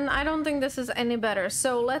better, and I don't think this is any better.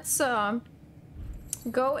 So let's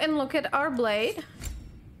go and look at our blade.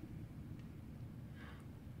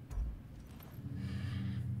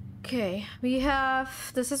 Okay, we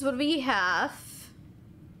have... This is what we have.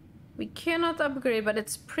 We cannot upgrade, but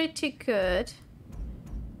it's pretty good.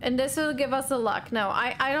 And this will give us a luck. No,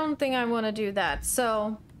 I don't think I want to do that,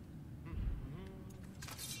 so...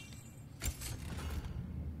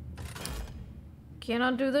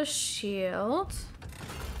 Cannot do the shield.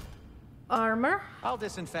 Armor? I'll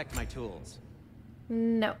disinfect my tools.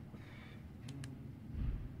 No.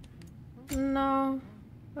 No.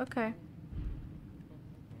 Okay.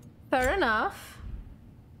 Fair enough.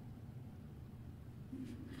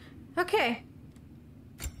 Okay.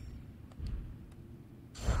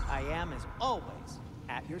 I am, as always,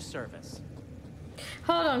 at your service.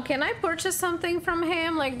 Hold on, can I purchase something from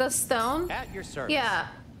him, like the stone? At your service. Yeah.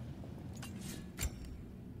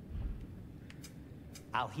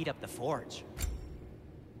 I'll heat up the forge.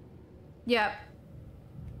 Yep.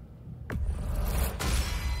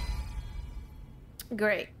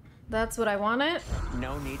 Great. That's what I wanted.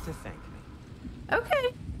 No need to thank me.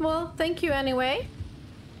 Okay. Well, thank you anyway.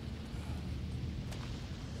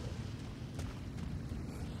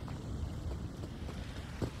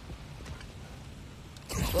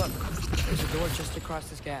 Look, there's a door just across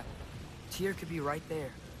this gap. Tyr could be right there.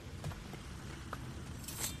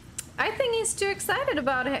 I think he's too excited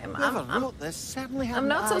about him. I'm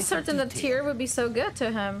not so certain that Tyr would be so good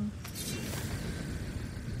to him.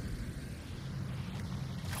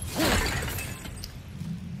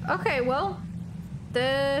 Okay, well,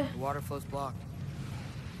 the water flow's blocked.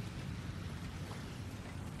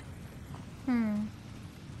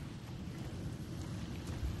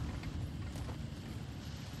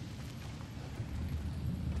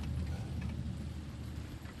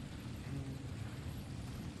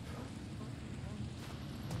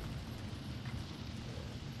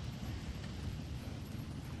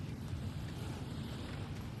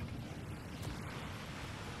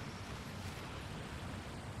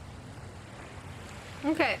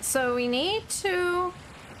 Okay, so we need to...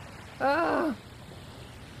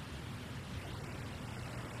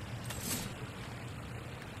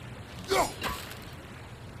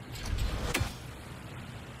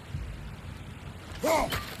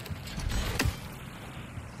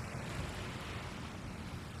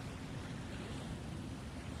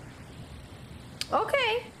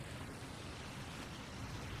 Okay.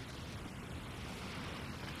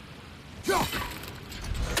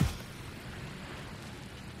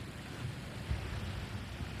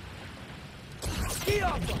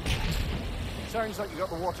 Sounds like you got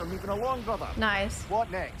the water moving along, brother. Nice. What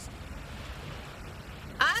next?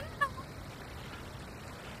 I don't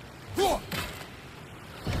know.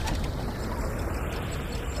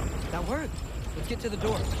 That worked. Let's get to the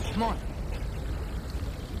door. Come on.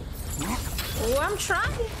 Oh, I'm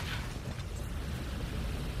trying.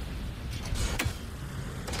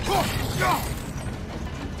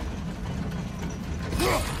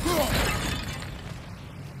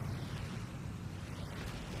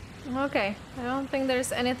 Okay, I don't think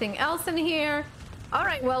there's anything else in here. All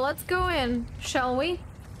right, well, let's go in, shall we?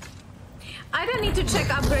 I don't need to check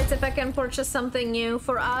upgrades if I can purchase something new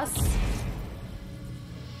for us.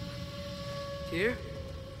 Tyr?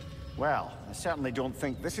 Well, I certainly don't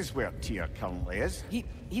think this is where Tyr currently is.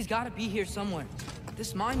 He's got to be here somewhere.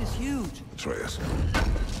 This mine is huge. Atreus,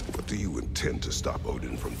 what do you intend to stop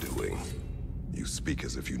Odin from doing? You speak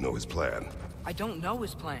as if you know his plan. I don't know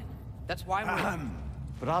his plan. That's why we're...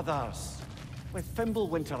 Brothers, with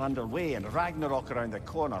Fimbulwinter underway and Ragnarok around the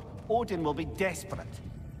corner, Odin will be desperate.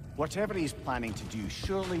 Whatever he's planning to do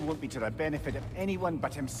surely won't be to the benefit of anyone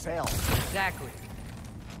but himself. Exactly.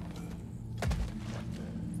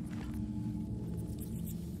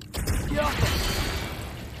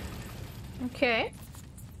 Okay.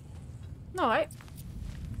 All right.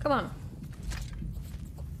 Come on.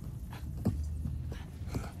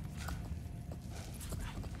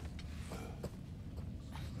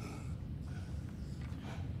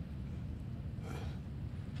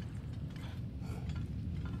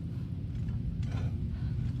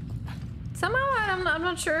 Somehow I'm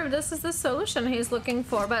not sure if this is the solution he's looking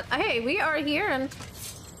for, but hey, we are here and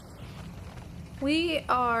we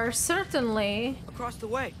are certainly... Across the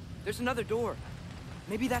way, there's another door.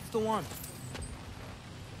 Maybe that's the one.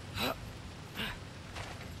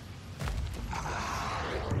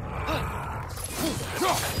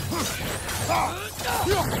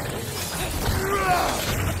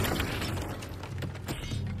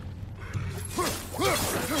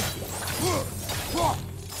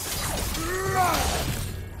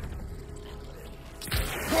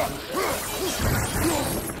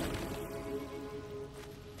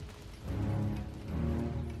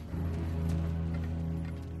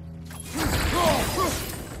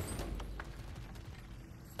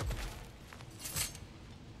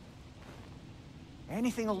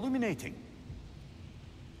 Anything illuminating?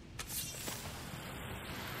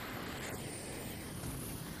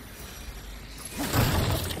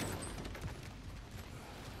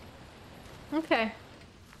 Okay.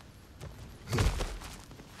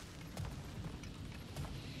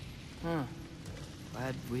 Huh.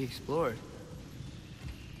 Glad we explored.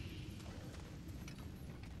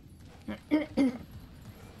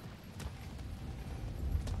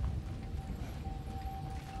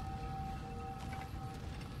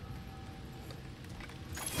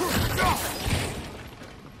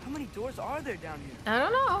 How many doors are there down here? I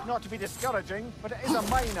don't know. Not to be discouraging, but it is a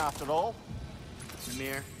mine after all.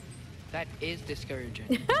 Samir, that is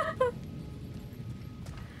discouraging.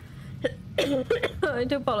 I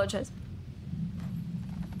do apologize.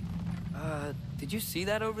 Did you see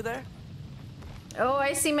that over there? Oh,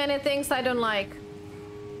 I see many things I don't like.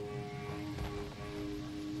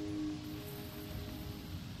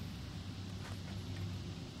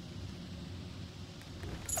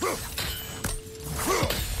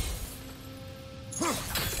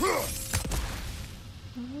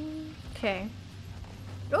 Okay.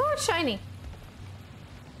 Oh, it's shiny.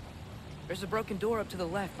 There's a broken door up to the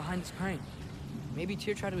left behind this crane. Maybe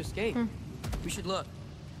Tyr tried to escape. We should look.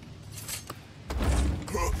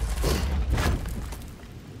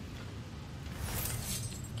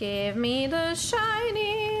 Give me the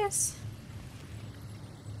shinies.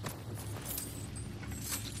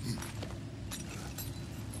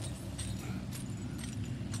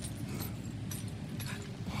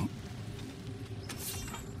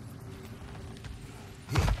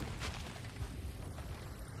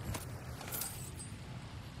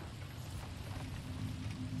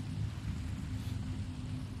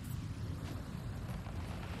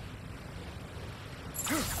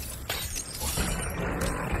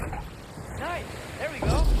 Nice. There we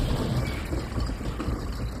go.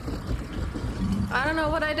 I don't know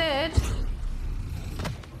what I did.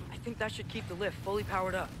 I think that should keep the lift fully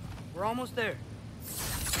powered up. We're almost there.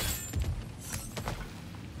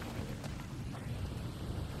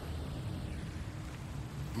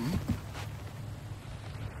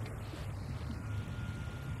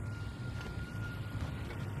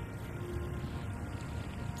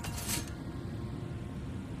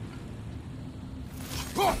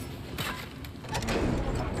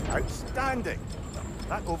 Outstanding!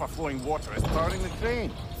 That overflowing water is powering the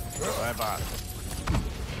crane. Clever.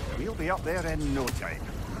 We'll be up there in no time.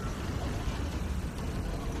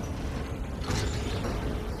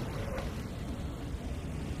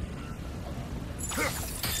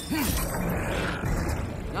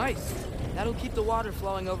 Nice. That'll keep the water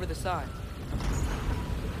flowing over the side.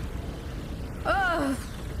 Ugh.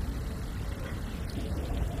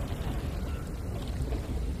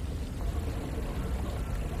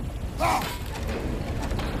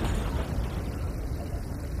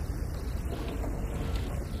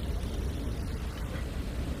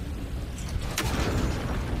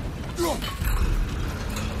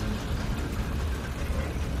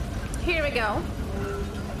 Here we go.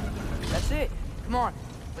 That's it. Come on.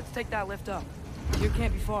 Let's take that lift up. Tyr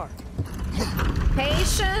can't be far.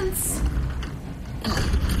 Patience.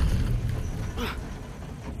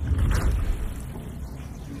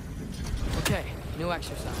 Okay, new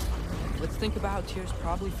exercise. Let's think about how Tyr's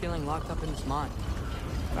probably feeling locked up in his mind.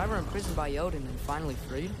 If I were imprisoned by Odin and finally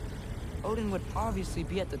freed, Odin would obviously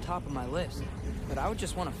be at the top of my list. But I would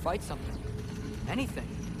just want to fight something. Anything.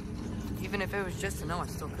 Even if it was just to know I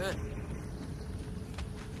still could.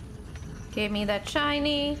 Give me that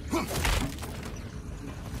shiny.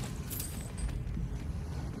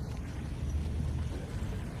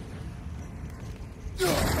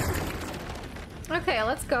 Okay,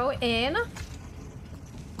 let's go in.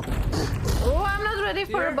 Oh, I'm not ready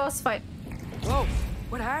for a boss fight. Whoa,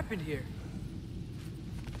 what happened here?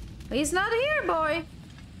 He's not here, boy.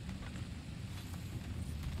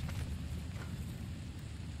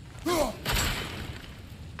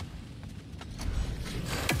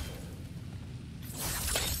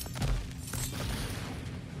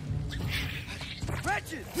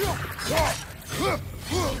 Wretches!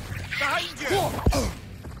 Behind you!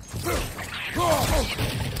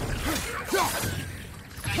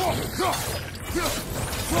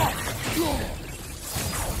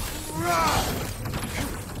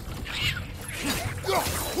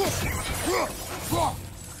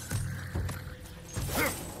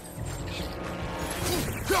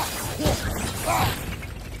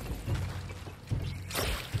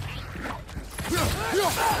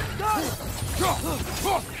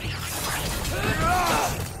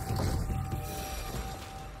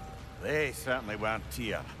 They certainly weren't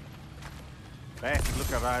Tyr. Best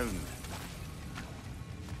look around.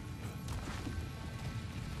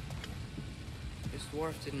 This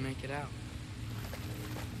dwarf didn't make it out.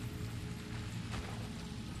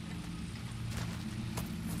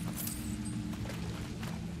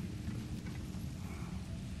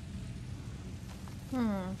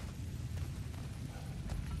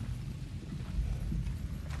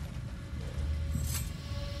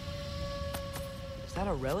 Is that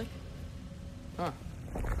a relic? Huh.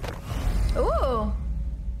 Ooh.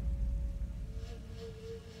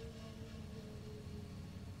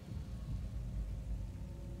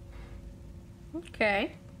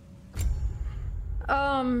 Okay.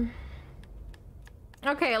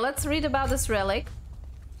 Okay, let's read about this relic.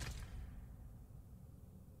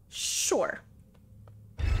 Sure.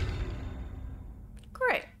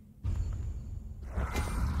 Great.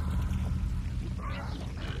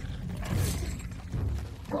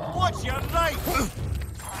 Watch your right!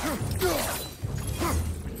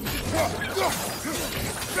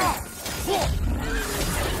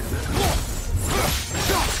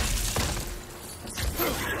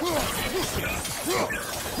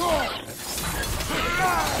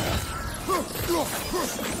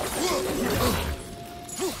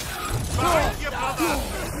 Behind you, brother!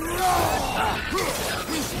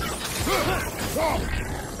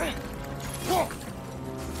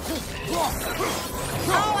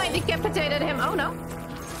 Oh, I decapitated him. Oh no.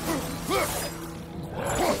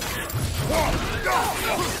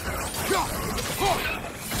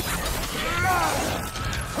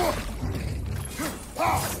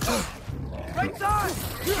 Right side!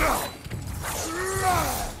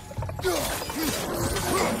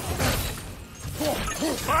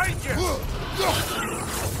 Behind you!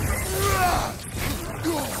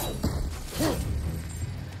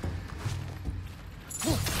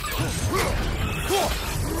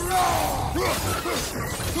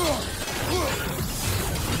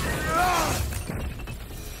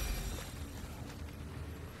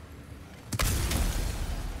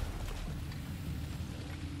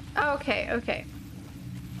 Okay, okay.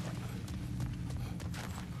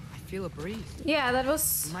 I feel a breeze. Yeah, that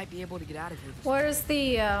was... We might be able to get out of here. Where's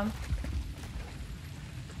the...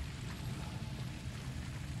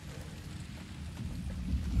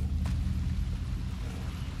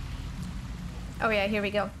 Oh yeah, here we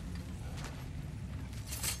go.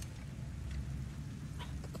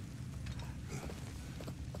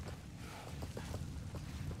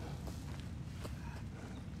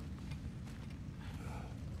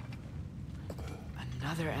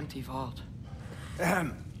 Another empty vault.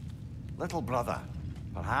 Little brother,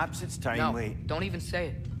 perhaps it's time No, we... don't even say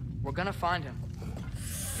it. We're gonna find him.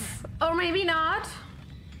 Or maybe not.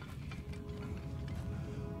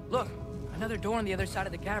 Look, another door on the other side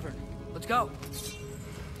of the cavern. Let's go.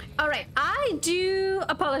 All right, I do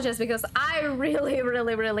apologize because I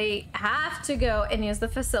really have to go and use the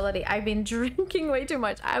facility. I've been drinking way too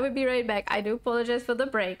much. I would be right back. I do apologize for the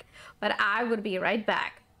break, but I would be right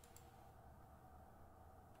back.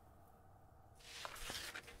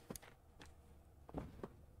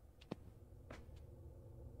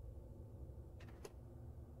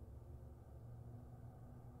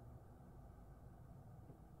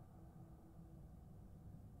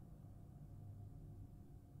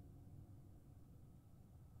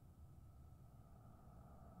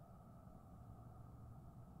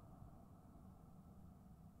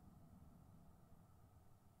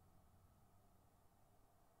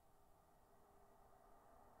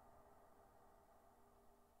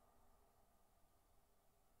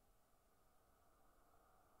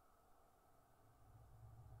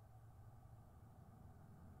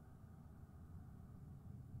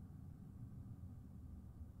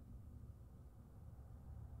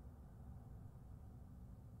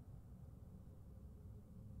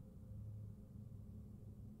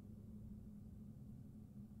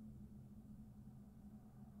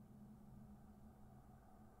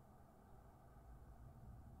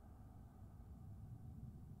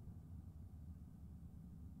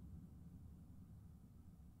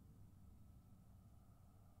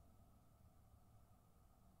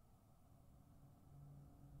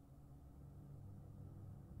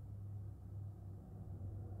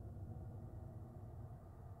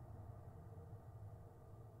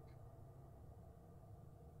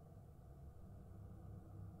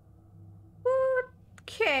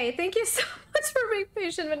 Okay, thank you so much for being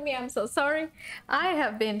patient with me. I'm so sorry. I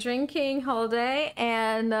have been drinking all day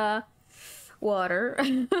and water.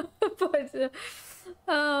 But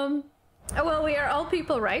well, we are all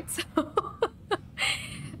people, right? So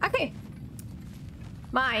okay.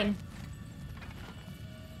 Mine.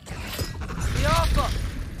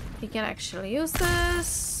 We can actually use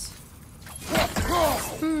this.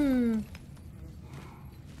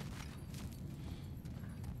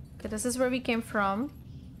 Okay, this is where we came from.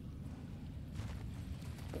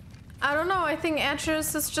 I don't know, I think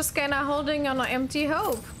Atreus is just kinda holding on an empty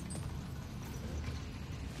hope.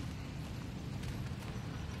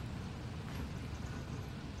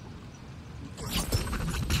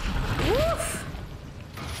 Woof!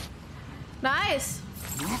 Nice!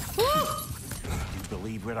 Woo! I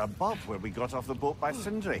believe we're above where we got off the boat by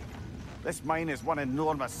Sindri. This mine is one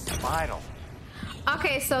enormous spiral.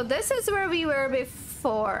 Okay, so this is where we were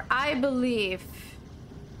before, I believe.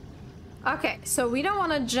 Okay, so we don't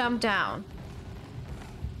want to jump down.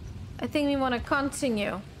 I think we want to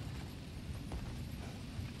continue.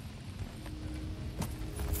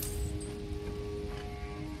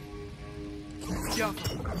 Yeah.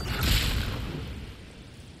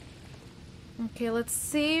 Okay, let's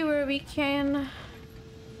see where we can...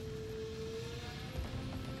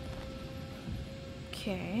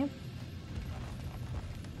 Okay.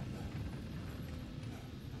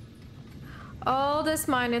 Oh, this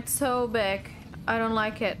mine, it's so big. I don't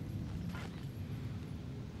like it.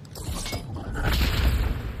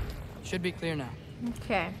 Should be clear now.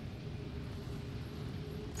 Okay.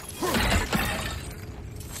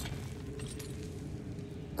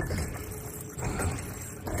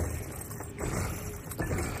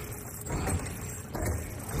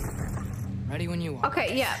 Ready when you are.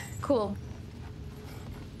 Okay, yeah, cool.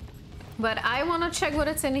 But I want to check what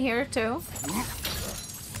it's in here too.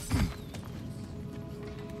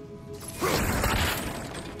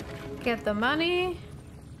 Get the money.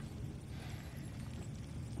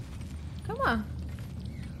 Come on.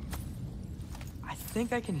 I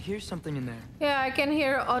think I can hear something in there. Yeah, I can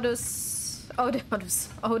hear Odin.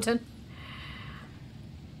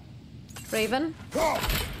 Raven.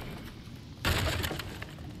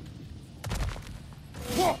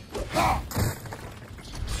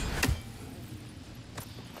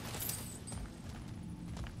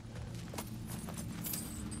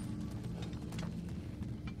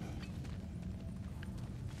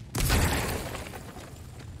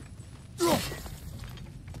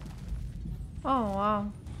 Oh, wow.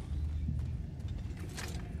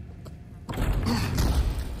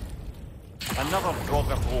 Another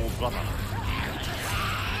drop of old brother.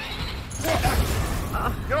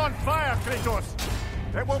 You're on fire, Kratos!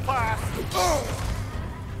 It will pass!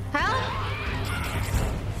 Help!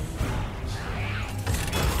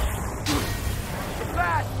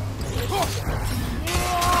 Bad!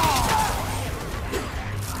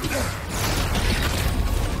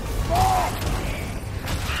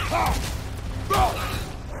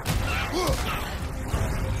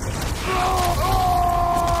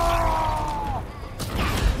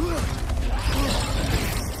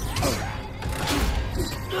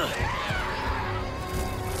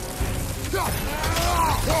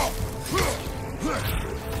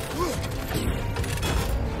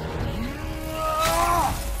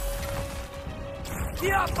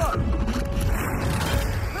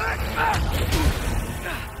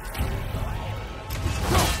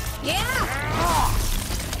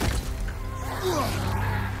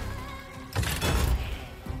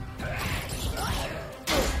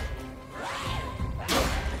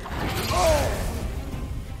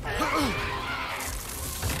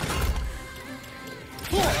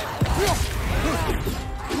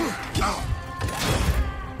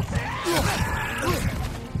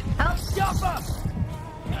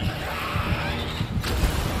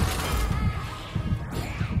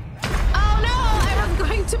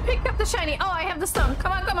 Shiny. Oh, I have the stone.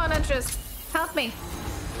 Come on, Andres. Help me.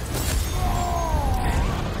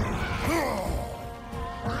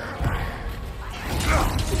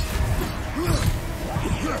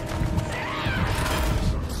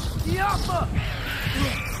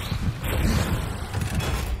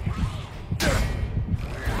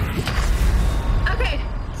 Okay,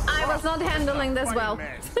 I was not handling this well.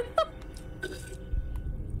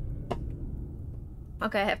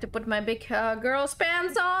 Okay, I have to put my big girl's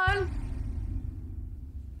pants on.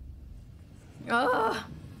 Ugh.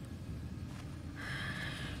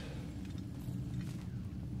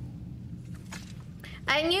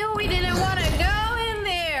 I knew we didn't want to go in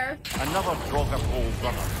there. Another drop of old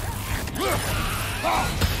brother.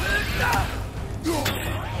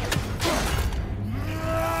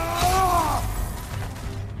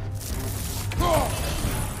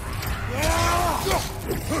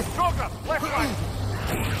 Stronger, left, right.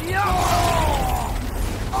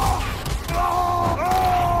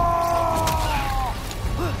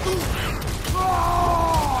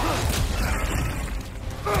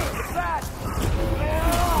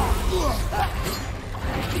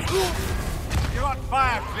 You're on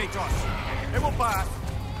fire, Kratos. It will pass.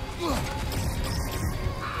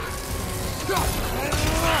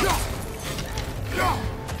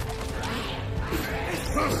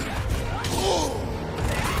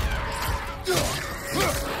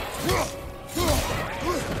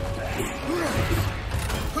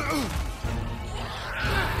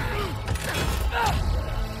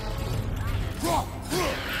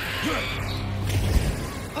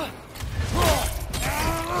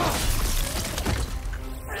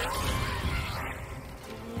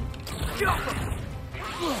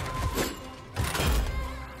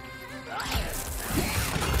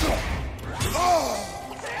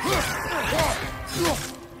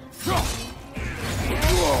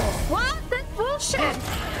 What? That's bullshit.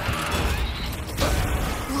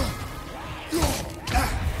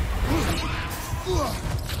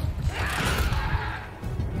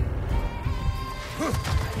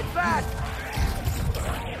 Bad!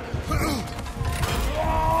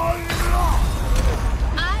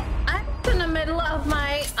 I'm in the middle of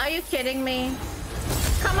my... Are you kidding me?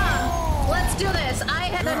 Come on, let's do this. I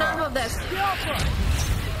had enough of this.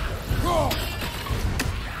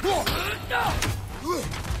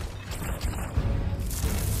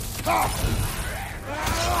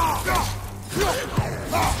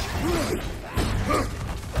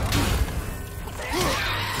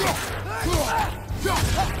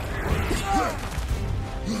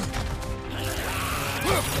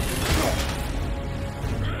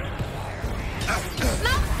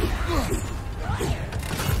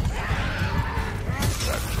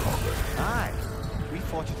 Aye. We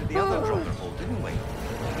fought it at the other dropper hole, didn't we?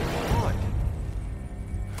 Odd.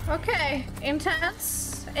 Okay,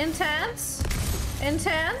 intense, intense,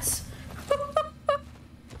 intense.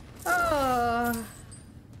 Oh.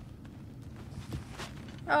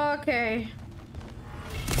 Okay.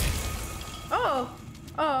 Oh,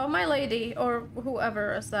 oh, my lady, or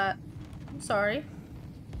whoever is that. I'm sorry.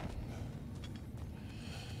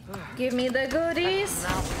 Give me the goodies.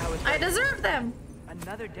 I deserve them.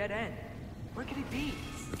 Another dead end. Where could it be?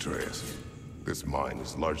 Atreus, this mine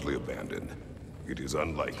is largely abandoned. It is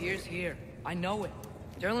unlikely. Here's here. I know it.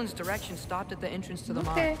 Derlin's direction stopped at the entrance to the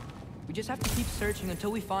Okay. mine. We just have to keep searching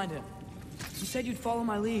until we find him. You said you'd follow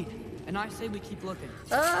my lead, and I say we keep looking.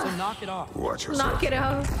 So knock it off. Watch yourself. Knock it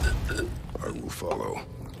out. I will follow,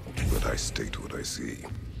 but I state what I see.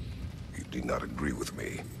 You do not agree with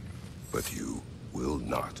me, but you will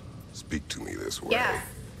not speak to me this way. Yeah.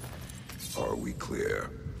 Are we clear?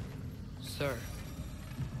 Sir.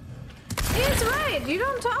 He's right. You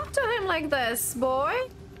don't talk to him like this, boy.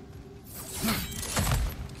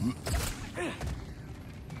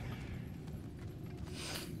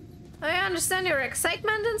 I understand your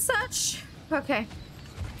excitement and such. Okay.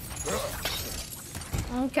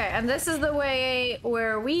 Okay, and this is the way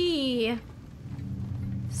where we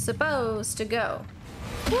supposed to go.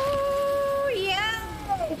 Woo, yeah!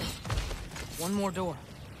 One more door.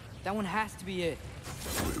 That one has to be it.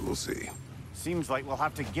 We will see. Seems like we'll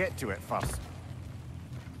have to get to it first.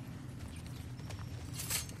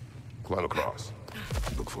 Climb across.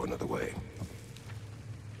 Look for another way.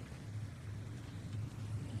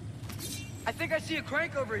 I think I see a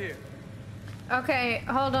crank over here. Okay,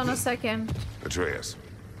 hold on a second. Atreus,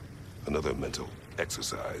 another mental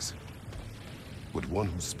exercise. Would one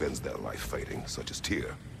who spends their life fighting, such as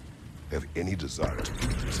Tyr, have any desire to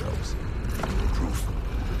prove themselves? Proof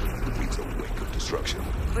leads a wake of destruction.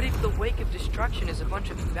 But if the wake of destruction is a bunch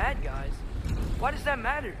of bad guys, why does that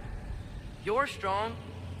matter? You're strong,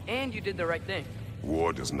 and you did the right thing.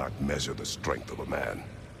 War does not measure the strength of a man.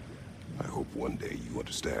 I hope one day you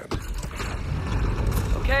understand.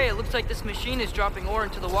 Okay, it looks like this machine is dropping ore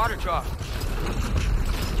into the water trough.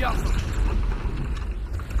 Jump!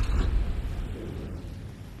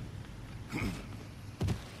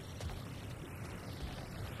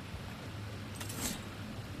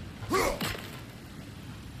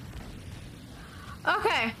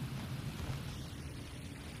 Okay.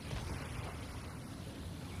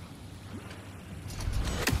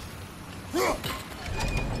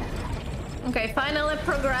 Okay, finally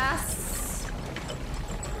progress.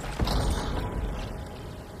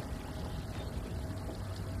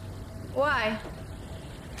 Why?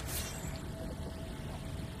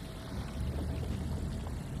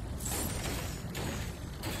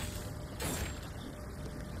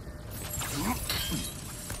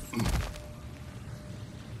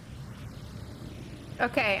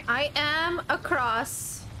 Okay, I am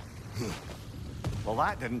across. Well,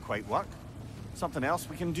 that didn't quite work. Something else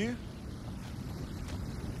we can do?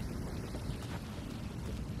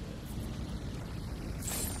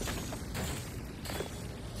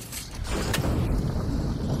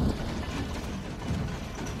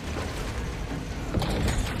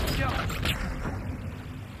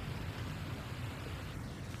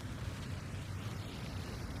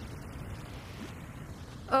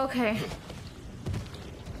 Okay.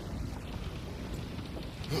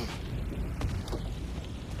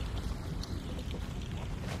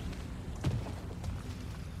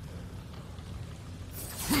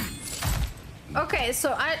 Okay,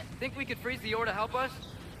 so I Think we could freeze the ore to help us?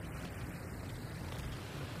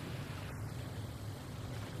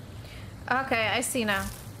 Okay, I see now.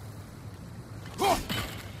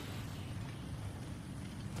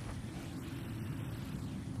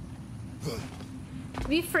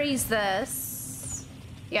 We freeze this.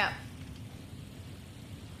 Yeah.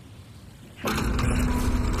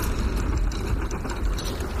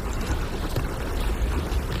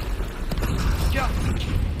 Jump!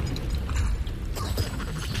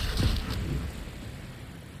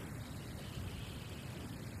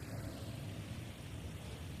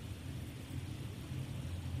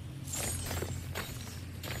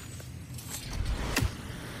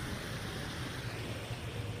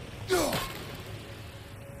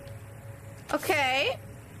 Okay.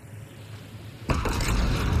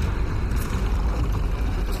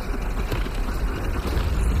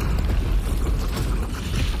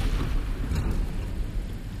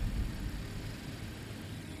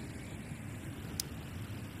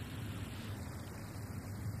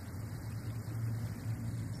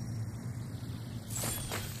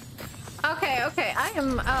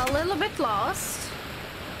 am a little bit lost.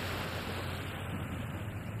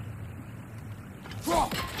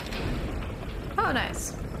 Oh,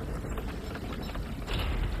 nice.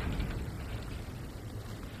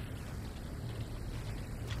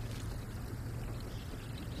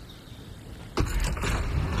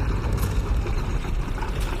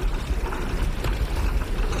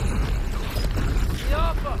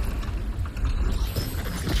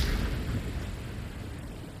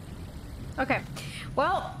 Okay,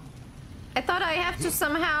 well, I thought I have to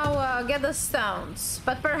somehow get the stones,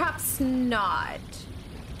 but perhaps not.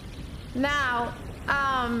 Now,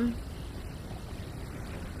 oh.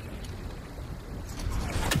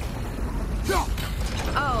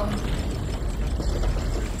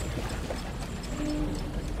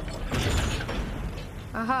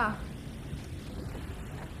 Aha.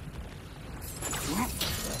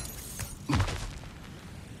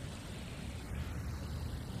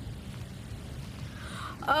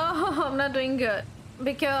 Oh, I'm not doing good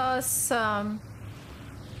because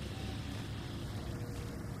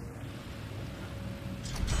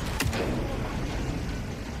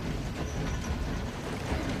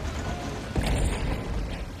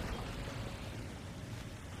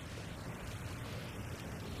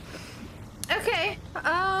okay,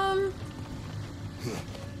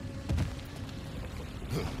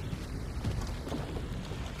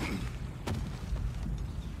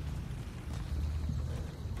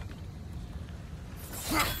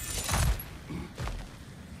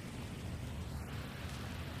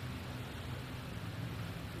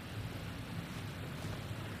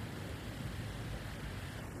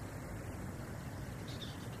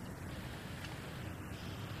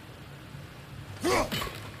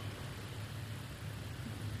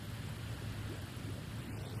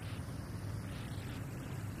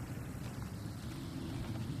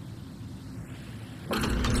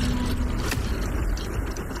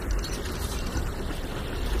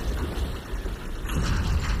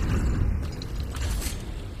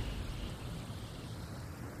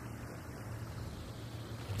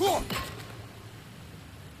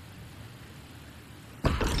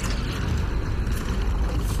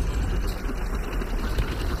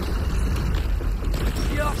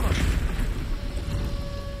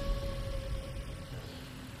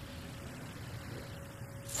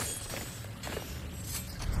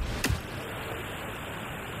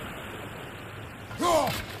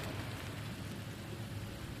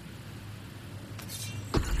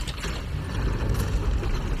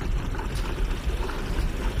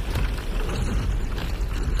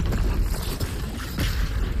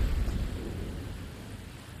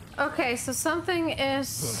 okay, so something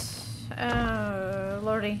is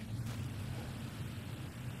lordy.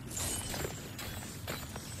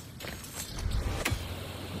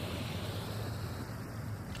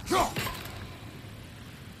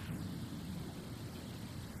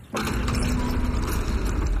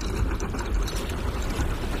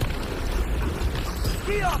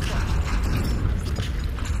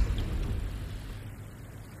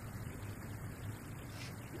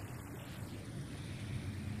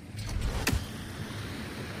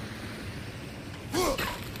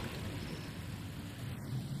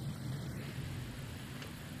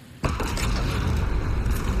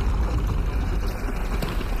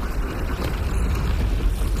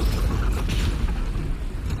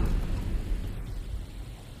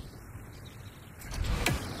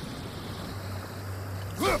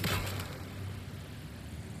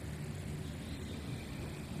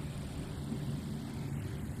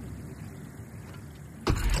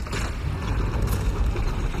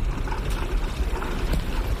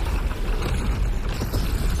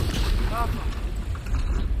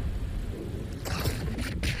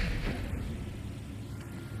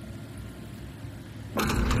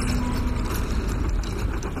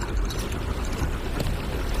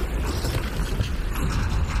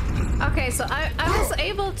 Okay, so I was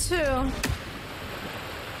able to...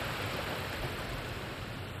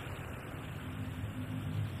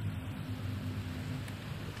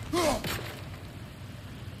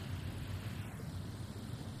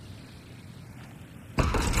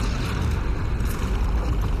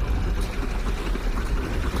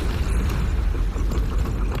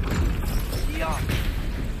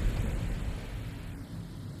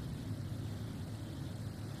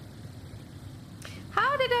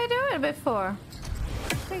 How did I do it before?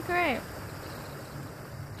 Okay, great.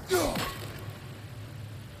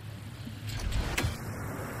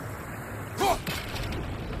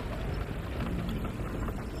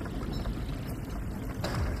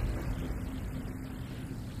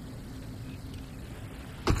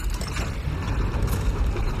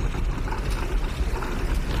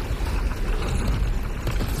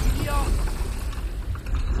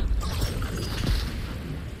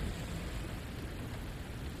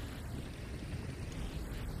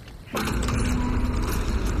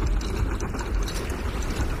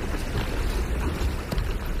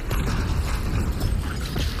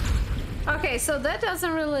 Okay, so that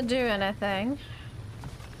doesn't really do anything.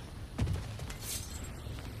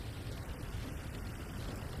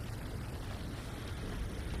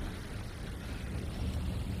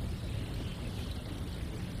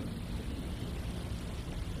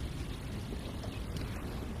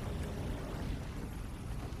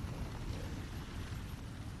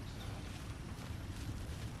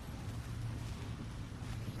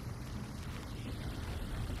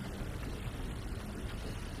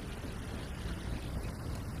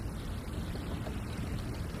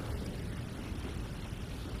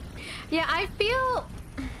 Yeah, I feel...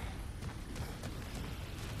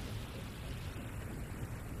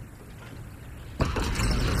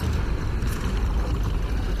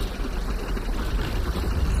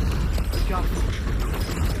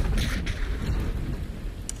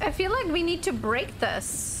 I feel like we need to break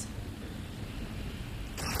this.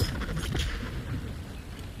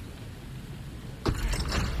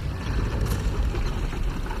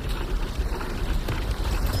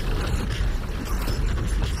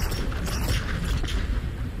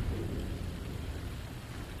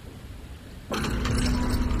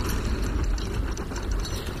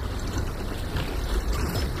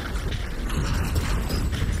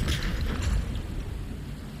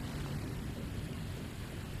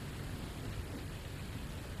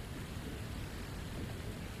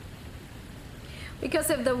 Because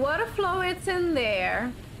if the water flow is in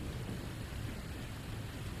there...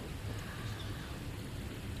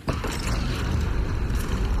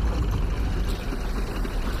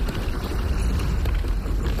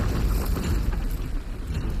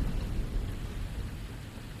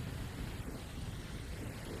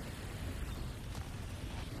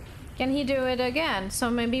 Can he do it again? So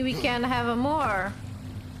maybe we can have a more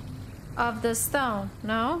of the stone,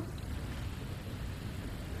 no?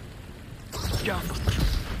 Jump.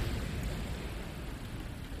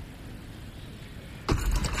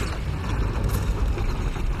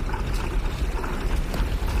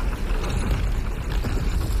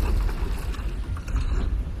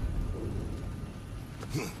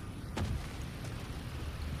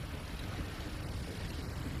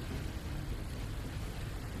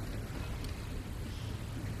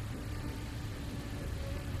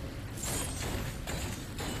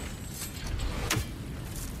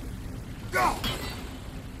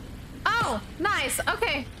 Oh, nice.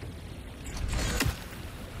 Okay.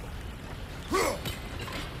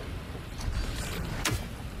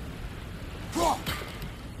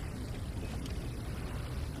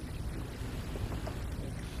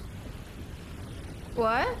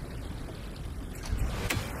 What?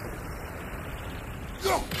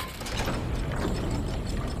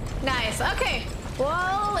 Nice. Okay.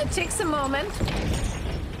 Well, it takes a moment.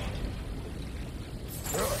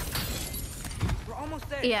 We're almost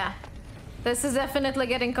there. Yeah. This is definitely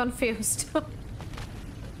getting confused.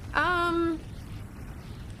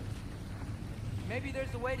 Maybe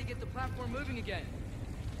there's a way to get the platform moving again.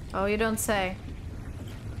 Oh, you don't say.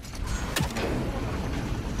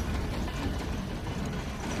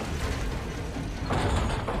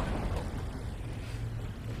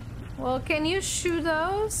 Well, can you shoot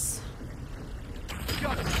those?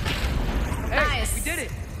 Hey, Nice. we did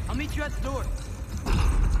it. I'll meet you at the door.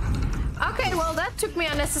 Okay, well, that took me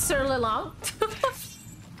unnecessarily long.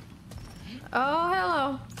 Oh,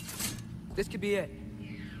 hello. This could be it.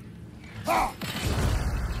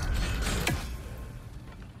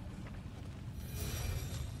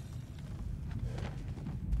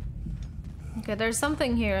 Okay, there's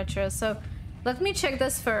something here, Tris. So let me check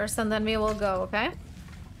this first and then we will go, okay?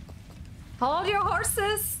 Hold your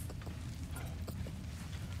horses.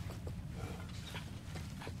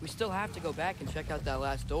 We still have to go back and check out that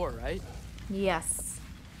last door, right? Yes.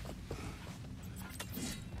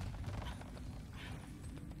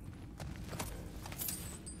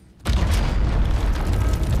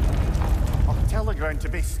 I'll tell the ground to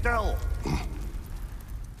be still.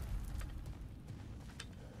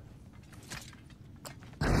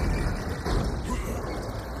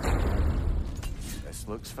 This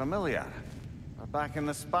looks familiar. We're back in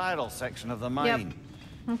the spiral section of the mine.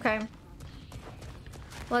 Yep. Okay.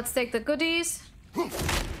 Let's take the goodies.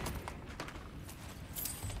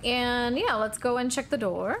 And yeah, let's go and check the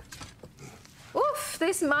door. Oof,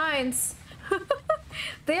 these mines.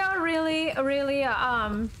 They are really, really,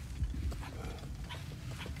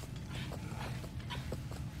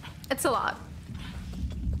 it's a lot.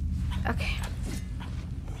 Okay.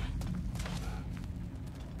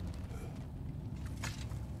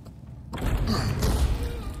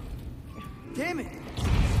 Damn it!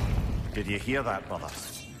 Did you hear that,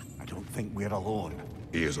 brothers? I don't think we're alone.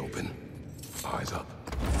 Ears open, eyes up.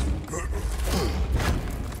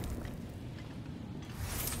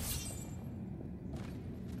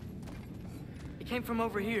 came from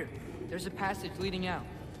over here. There's a passage leading out.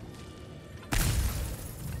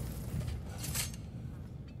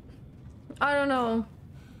 I don't know.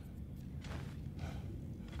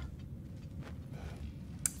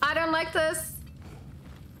 I don't like this.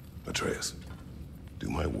 Atreus, do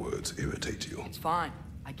my words irritate you? It's fine.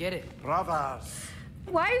 I get it. Brothers!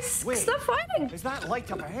 Why is Wait. stop fighting? Is that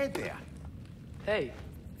light up ahead there? Hey,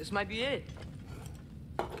 this might be it.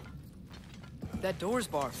 That door's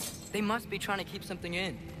barred. They must be trying to keep something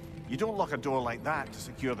in. You don't lock a door like that to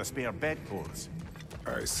secure the spare bedclothes.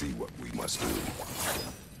 I see what we must do.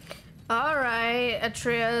 All right,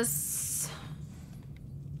 Atreus.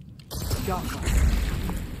 Go.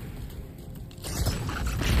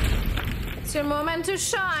 It's your moment to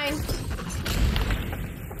shine.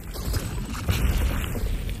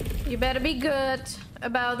 You better be good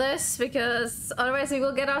about this, because otherwise we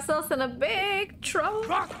will get ourselves in a big trouble.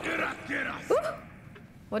 Ooh.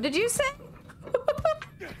 What did you say?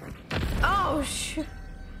 Oh, shoot.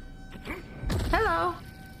 Hello.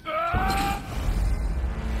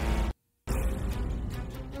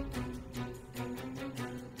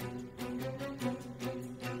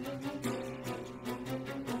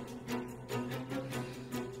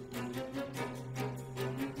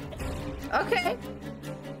 Okay.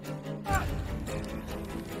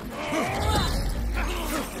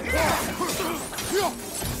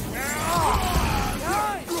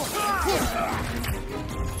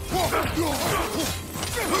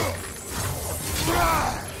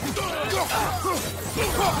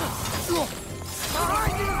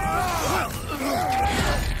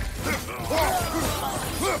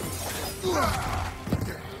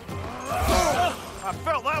 I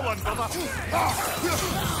felt that one, brother.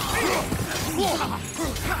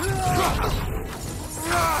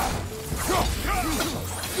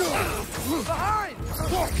 Behind!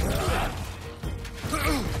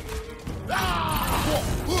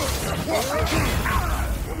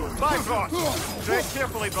 By God! Tread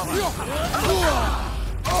carefully, brother.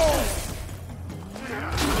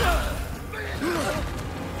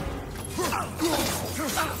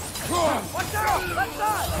 Watch out! Left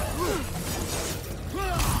side!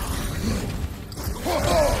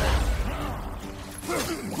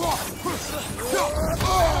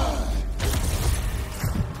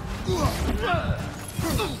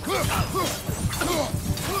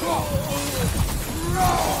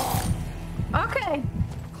 Okay.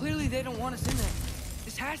 Clearly they don't want us in there.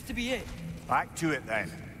 This has to be it. Back to it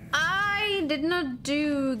then. I did not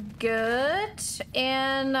do good,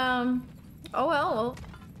 and oh well.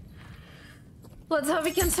 Let's hope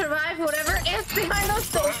we can survive whatever is behind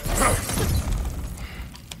those doors.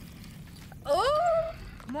 Oh!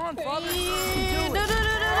 Come on, Father. No, You no, can do no, it. no,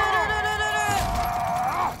 no, no, no, no, no.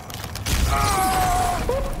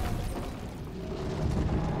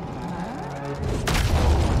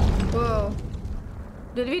 Whoa.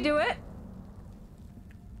 Did we do it?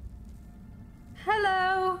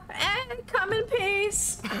 Hello, and come in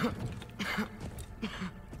peace.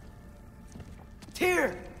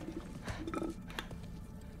 Here.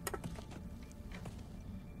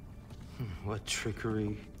 What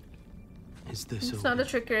trickery is this? It's not a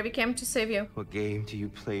trickery. We came to save you. What game do you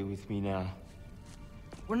play with me now?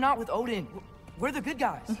 We're not with Odin. We're the good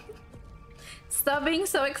guys. Stop being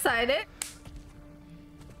so excited.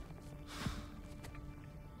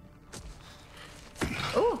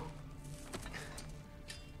 Ooh.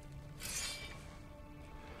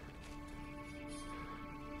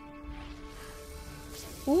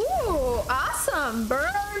 Ooh, awesome.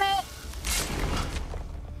 Burn it.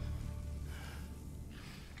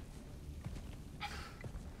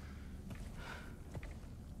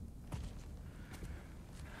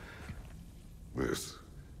 This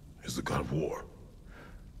is the God of War.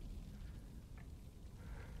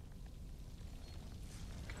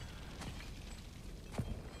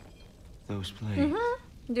 Those blades.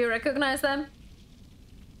 Do you recognize them?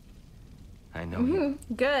 I know you.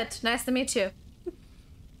 Good. Nice to meet you.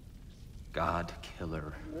 God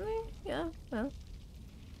Killer. Yeah, well.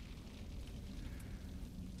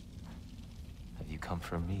 Have you come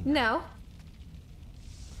from me? No.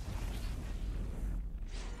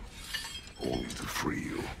 Only to free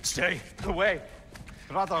you. Stay away.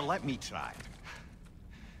 Brother, let me try.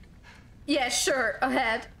 Yeah, sure.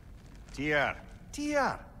 Ahead. Tyr.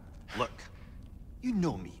 Tyr. Look, you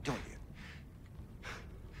know me, don't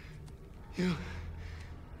you?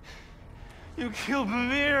 You killed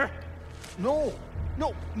Mimir! No.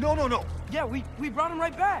 No, no, no, no. Yeah, we brought him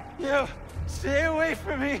right back. You stay away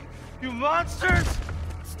from me, you monsters!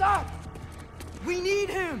 Stop! We need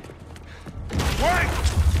him! Wait!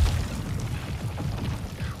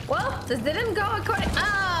 Well, this didn't go according.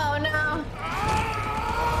 Oh no.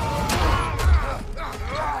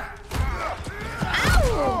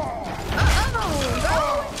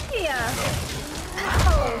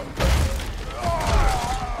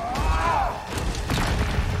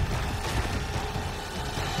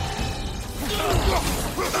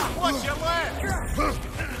 Watch your left!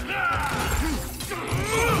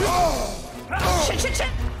 Shit.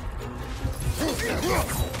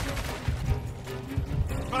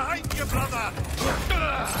 Behind you,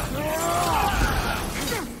 brother!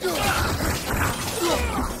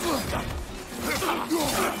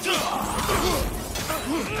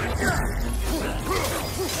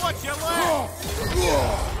 Watch your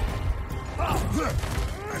left!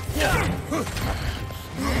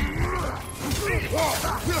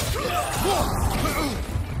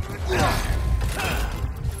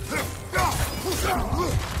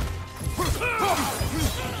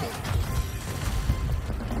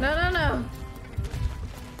 No.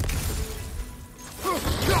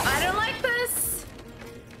 I don't like this.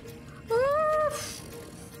 Oof.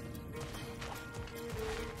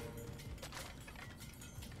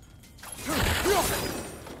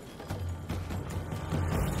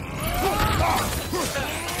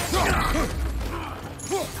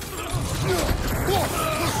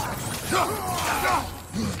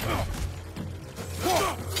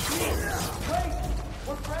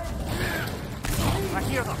 I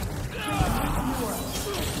hear them.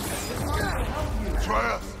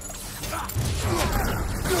 Try us.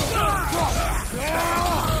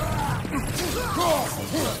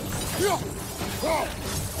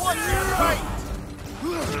 Watch your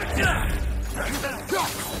right!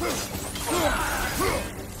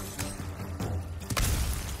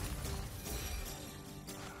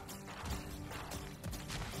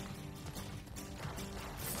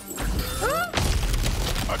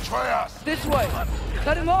 Atreus! This way!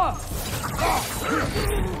 Cut him off!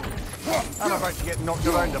 I'm about to get knocked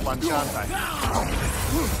around a bunch, aren't I?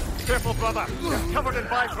 Careful, brother. You're covered in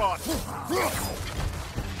bifrost.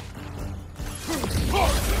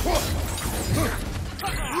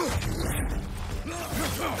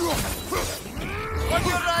 On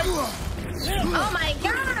your right! Oh my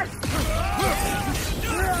god!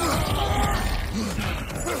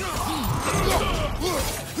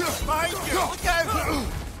 Behind you! Look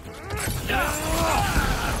out!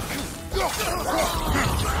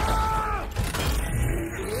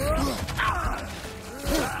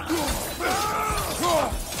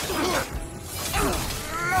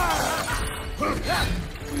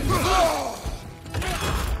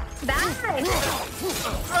 Die!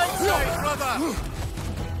 Right side, brother!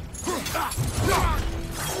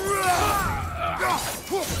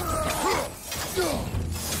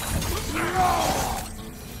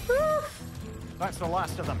 That's the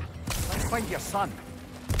last of them. Let's find your son.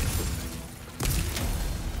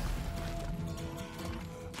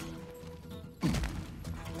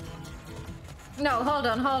 No, hold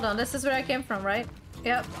on. This is where I came from, right?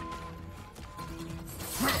 Yep.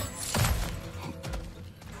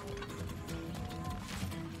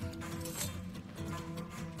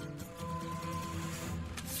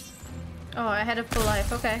 Oh, I had a full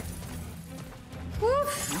life. Okay.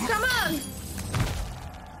 Woof! Come on!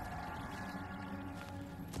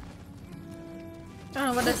 I don't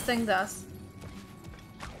know what this thing does.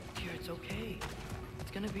 Dear, it's okay.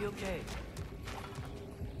 It's gonna be okay.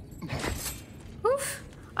 Oof!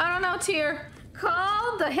 I don't know, Tyr.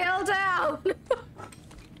 Calm the hell down!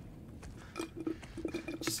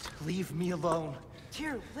 Just leave me alone.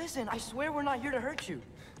 Tyr, listen, I swear we're not here to hurt you.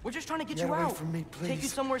 We're just trying to get Get you away out. from me, please. Take you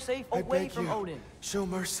somewhere safe, I away beg from you. Odin. Show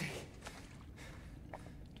mercy.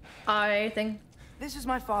 I think This is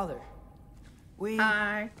my father. We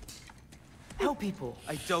help people.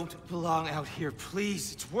 I don't belong out here,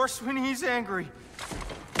 please. It's worse when he's angry.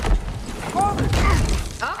 Father!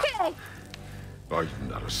 okay. Are you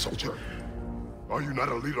not a soldier? Are you not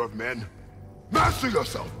a leader of men? Master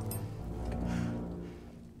yourself!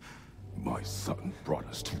 My son brought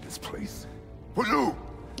us to this place. For you!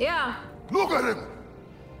 Yeah. Look at him!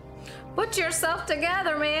 Put yourself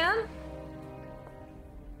together, man.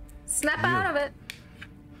 Snap out of it.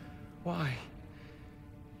 Why?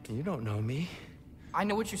 You don't know me. I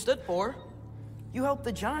know what you stood for. You helped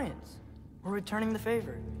the giants. We're returning the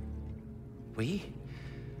favor. We?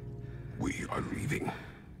 We are leaving.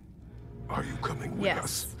 Are you coming with Yes.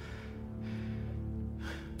 us?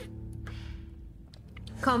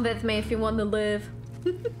 Come with me if you want to live.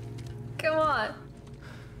 Come on.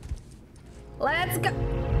 Let's go.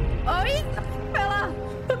 Oh yeah, fella.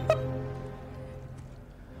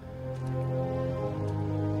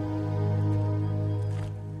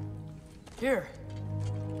 Here.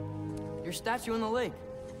 Your statue in the lake.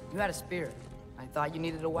 You had a spear. I thought you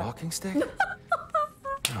needed a weapon. Walking stick?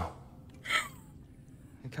 No.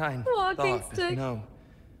 A kind Walking thought, but stick. no.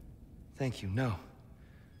 Thank you, no.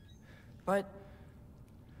 But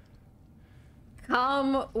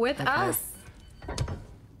Come with Okay. us.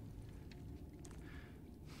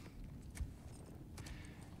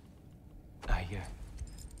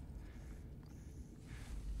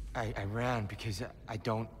 I ran because I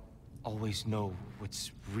don't always know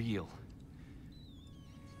what's real.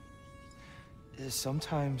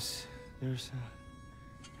 Sometimes there's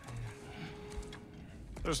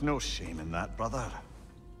There's no shame in that, brother.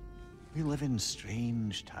 We live in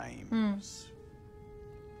strange times.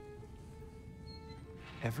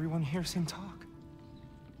 Everyone hears him talk.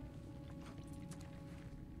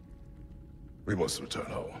 We must return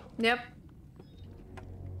home. Yep.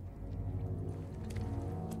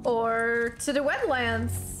 Or to the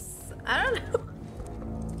wetlands. I don't know.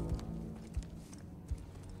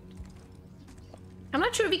 I'm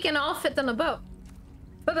not sure if we can all fit on a boat.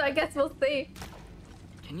 But I guess we'll see.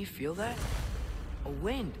 Can you feel that? A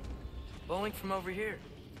wind blowing from over here.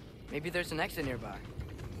 Maybe there's an exit nearby.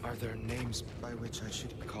 Are there names by which I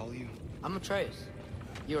should call you? I'm Atreus.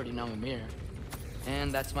 You already know Mimir.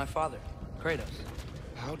 And that's my father, Kratos.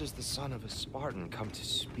 How does the son of a Spartan come to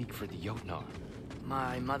speak for the Jotnar?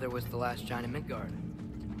 My mother was the last giant in Midgard.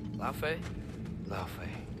 Laufey? Laufey.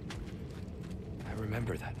 I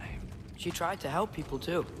remember that name. She tried to help people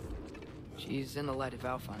too. She's in the light of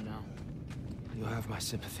Alpha now. You have my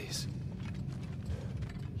sympathies.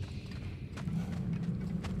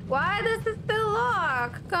 Why does this still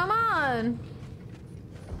lock? Come on.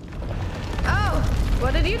 Oh,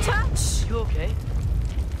 what did you touch? You okay?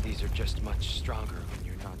 These are just much stronger when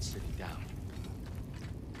you're not sitting down.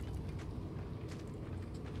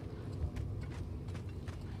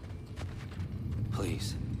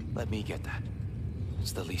 Please, let me get that.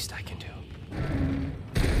 It's the least I can do.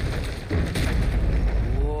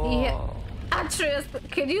 Whoa. Yeah. Atreus,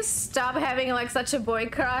 could you stop having like such a boy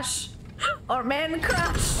crush? Or man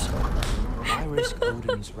crush? I risk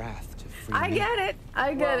Odin's wrath to free I me. get it.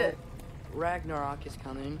 I get it. Ragnarok is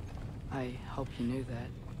coming. I hope you knew that.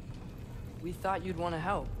 We thought you'd want to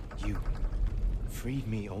help. You freed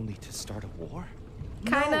me only to start a war?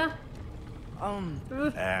 Kinda.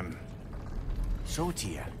 So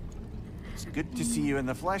Tyr, it's good to see you in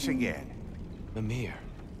the flesh again. Mimir,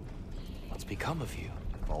 what's become of you?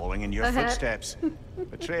 Following in your Uh-huh. footsteps.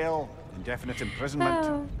 Betrayal, indefinite imprisonment,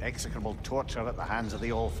 Oh. execrable torture at the hands of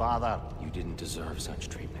the All Father. You didn't deserve such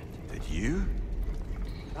treatment. Did you?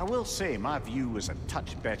 I will say, my view was a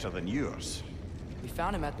touch better than yours. We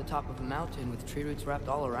found him at the top of a mountain with tree roots wrapped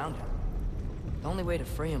all around him. The only way to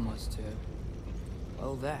free him was to...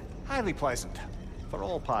 well, that. Highly pleasant, for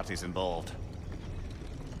all parties involved.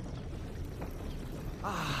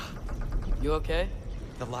 You okay?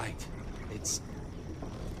 The light. It's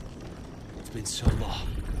been so long.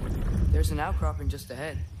 There's an outcropping just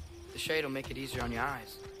ahead. The shade will make it easier on your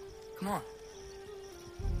eyes. Come on.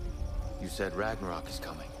 You said Ragnarok is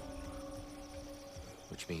coming.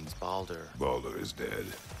 Which means Baldur. Baldur is dead.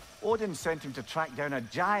 Odin sent him to track down a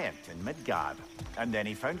giant in Midgard, and then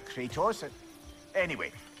he found Kratos.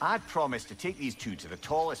 Anyway, I'd promised to take these two to the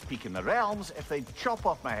tallest peak in the realms if they'd chop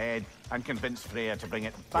off my head and convince Freya to bring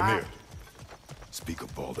it Come back. here. Speak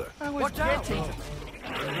of Baldur. Watch out! No.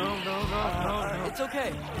 It's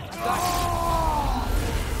okay.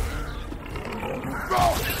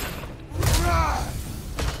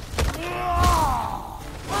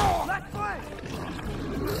 I Left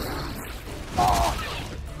foot!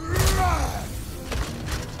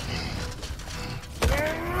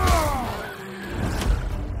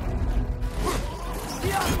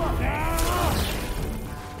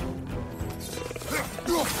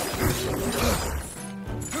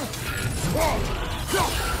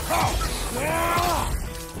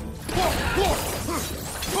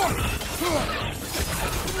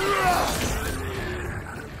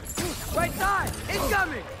 Right side!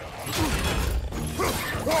 Incoming!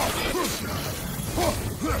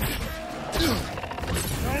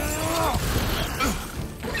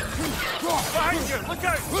 Behind you! Look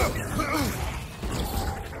out!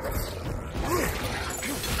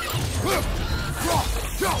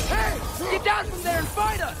 Hey! Get down from there and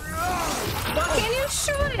fight us! Why can't you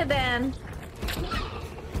shoot it then?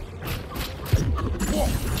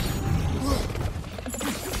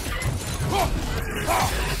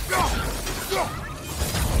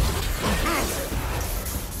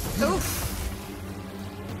 Oof.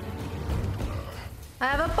 I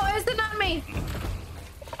have a poison on me.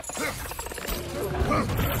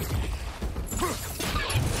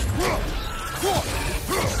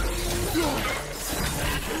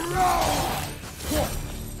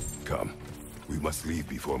 Come. We must leave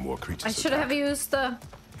before more creatures I should attack. have used the...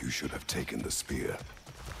 You should have taken the spear.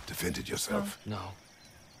 Defended yourself. No.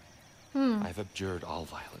 I've abjured all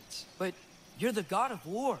violence. But you're the god of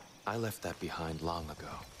war. I left that behind long ago.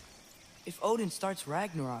 If Odin starts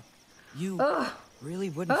Ragnarok, you really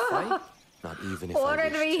wouldn't fight? Not even if Or I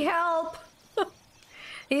did wished we to. help?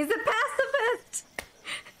 He's a pacifist.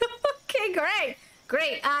 Okay, great.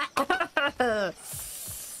 Great.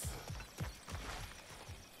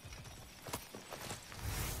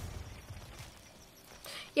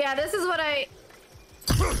 Yeah, this is what I...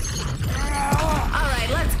 Alright,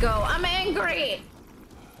 let's go. I'm angry.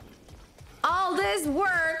 All this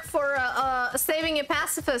work for saving a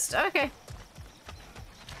pacifist. Okay.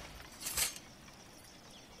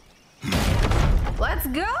 Let's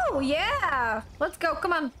go. Yeah. Let's go.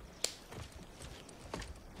 Come on.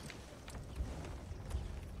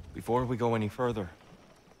 Before we go any further,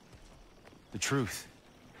 the truth.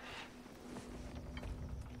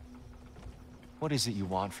 What is it you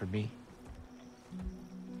want from me?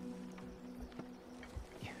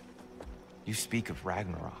 You speak of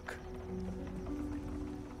Ragnarok.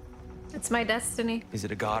 It's my destiny. Is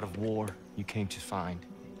it a god of war you came to find?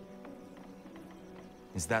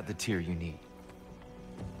 Is that the tear you need?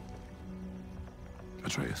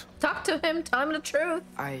 Atreus. Talk to him. Tell him the truth.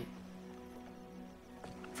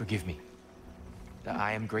 Forgive me.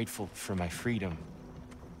 I am grateful for my freedom.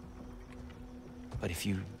 But if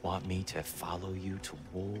you want me to follow you to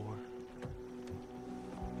war,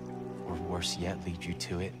 or worse yet, lead you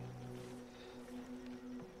to it,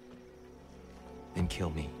 then kill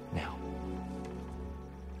me now.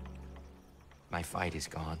 My fight is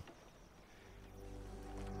gone.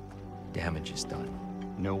 Damage is done.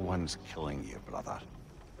 No one's killing you, brother.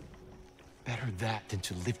 Better that than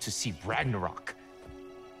to live to see Ragnarok.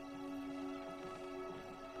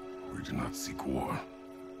 We do not seek war.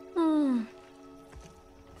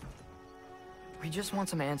 We just want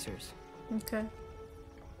some answers. Okay.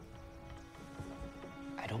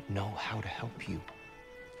 I don't know how to help you.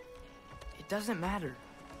 It doesn't matter.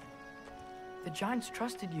 The Giants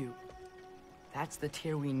trusted you. That's the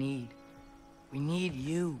tear we need. We need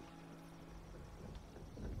you.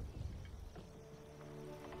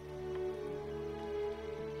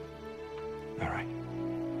 All right.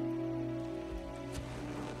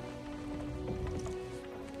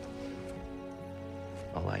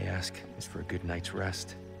 All I ask is for a good night's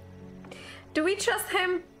rest Do we trust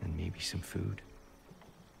him? and maybe some food.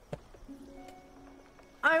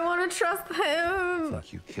 I want to trust him.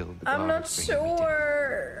 Think you killed the I'm god not who's bringing me down.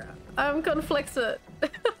 sure. I'm conflicted.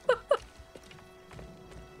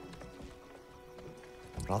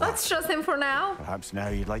 Brother, Let's trust him for now. perhaps now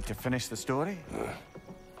you'd like to finish the story?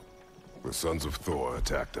 The sons of Thor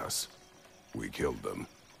attacked us. We killed them.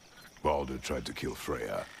 Baldur tried to kill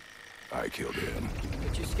Freya. I killed him.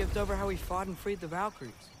 But you skipped over how we fought and freed the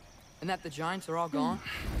Valkyries. And that the Giants are all gone.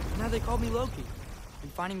 Now they called me Loki.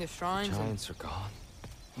 And finding the shrines and Giants are gone.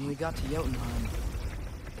 when we got to Jotunheim,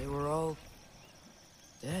 they were all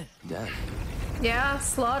dead. Dead. Yeah,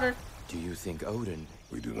 slaughtered. Do you think Odin?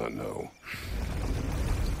 We do not know.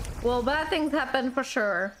 Well, bad things happen for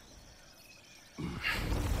sure.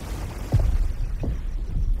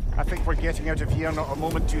 I think we're getting out of here not a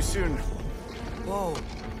moment too soon. Whoa,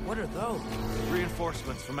 what are those?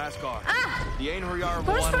 Reinforcements from Asgard. Ah! The Einherjar Push,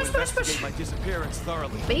 will want to push, push, investigate push. my disappearance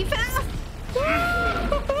thoroughly. Be fast! Woo!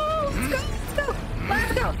 Let's go!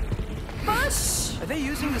 Let's go! Push! Are they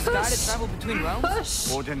using the sky to travel between realms?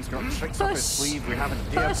 Push! Odin's got tricks up his Push. sleeve we haven't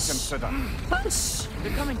dared Push. consider. Push!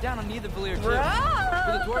 They're coming down on either Valir too. Run!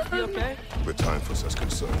 Will the dwarf be okay? The time for such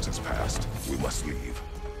concerns has passed. We must leave.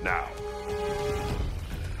 Now.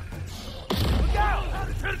 Look out!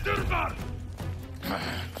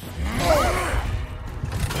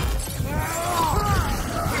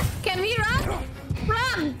 Can we run?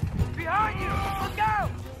 Run! Behind you! Look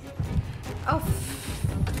out!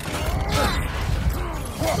 Oh.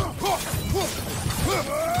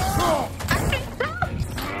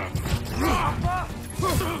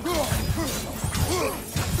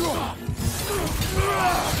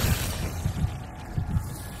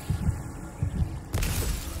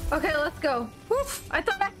 Okay, let's go. Woof. I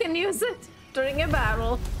thought I can use it during a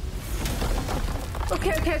battle.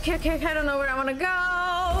 Okay. I don't know where I want to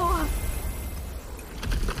go.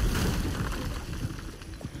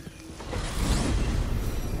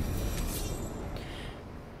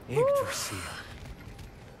 Yggdrasil.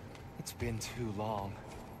 It's been too long.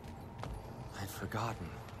 I'd forgotten.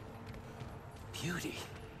 Beauty.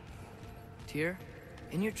 Tyr,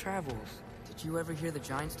 in your travels, did you ever hear the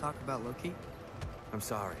Giants talk about Loki? I'm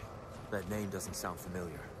sorry. That name doesn't sound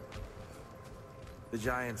familiar. The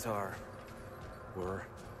Giants were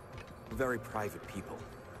very private people.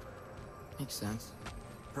 Makes sense.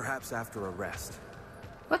 Perhaps after a rest.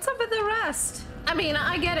 What's up with the rest? I mean,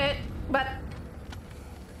 I get it, but...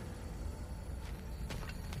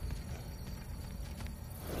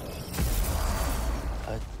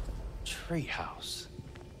 treehouse.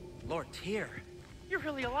 Lord Tyr. You're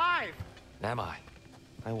really alive. Am I?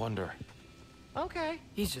 I wonder. Okay.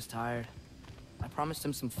 He's just tired. I promised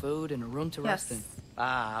him some food and a room to rest in.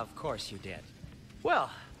 Ah, of course you did. Well,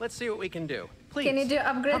 let's see what we can do. Please. Can you do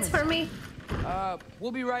upgrades for me?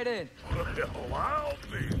 We'll be right in. I'll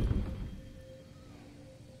be.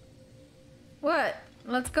 What?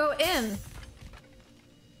 Let's go in.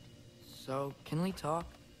 So, can we talk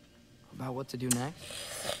about what to do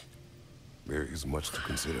next? There is much to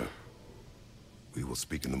consider. We will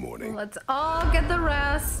speak in the morning. Let's all get the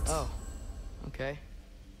rest. Oh, okay.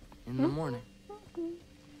 In the morning.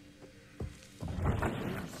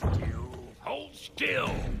 Hold still.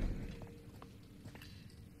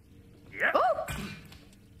 Yep.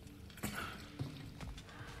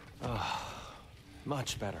 Oh!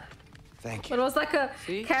 Much better. Thank you. It was like a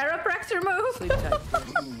See? chiropractor move. Sleep tight.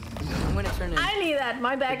 I'm gonna turn in. I need that.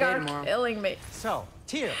 My back Good day are tomorrow. killing me. So,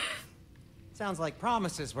 Tyr. Sounds like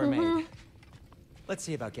promises were made. Let's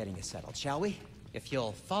see about getting you settled, shall we? If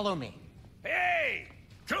you'll follow me. Hey,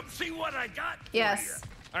 come see what I got for Yes. you.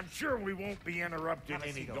 I'm sure we won't be interrupting Have a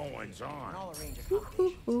any seat over here, goings and on. I'll arrange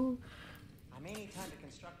accommodations. I may need time to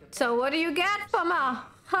construct a... So what do you get for me?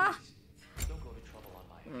 Huh? Don't go to trouble on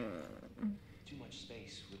my account. Too much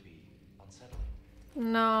space would be unsettling.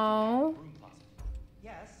 No. Broom closet.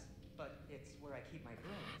 Yes, but it's where I keep my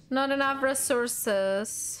brooms. Not enough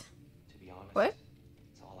resources. To be honest, What?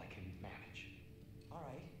 it's all I can manage. All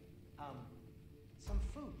right. Some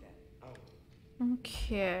food then. Oh,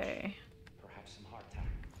 Okay. perhaps some hardtack.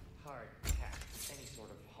 Hardtack. Any sort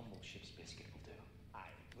of humble ship's biscuit will do. Aye.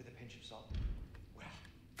 With a pinch of salt. Well,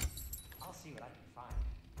 I'll see what I can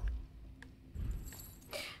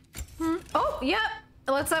find. Oh, yep.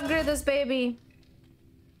 Let's upgrade this baby.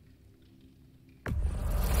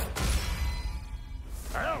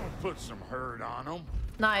 I'll put some hurt on them.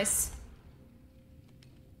 Nice.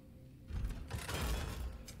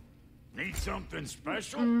 Need something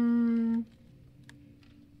special?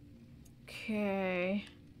 Okay.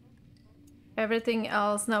 Everything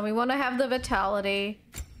else. Now we want to have the vitality.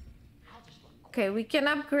 Okay, we can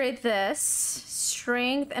upgrade this.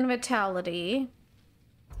 Strength and vitality.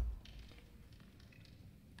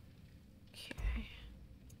 Okay.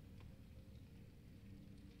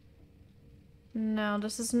 No,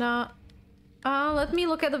 this is not... let me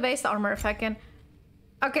look at the waist armor if I can.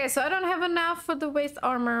 Okay, so I don't have enough for the waist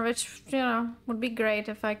armor, which, you know, would be great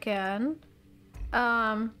if I can.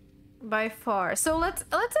 By far. So let's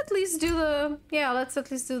at least do the... Yeah, let's at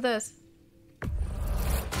least do this. A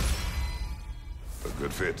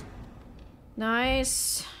good fit.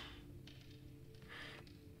 Nice.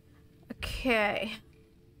 Okay.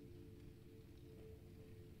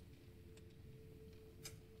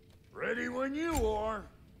 Ready when you are.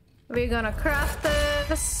 We're gonna craft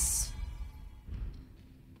this.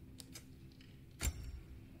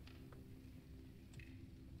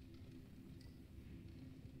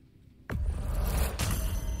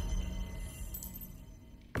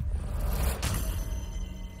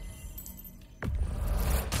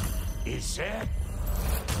 Is that?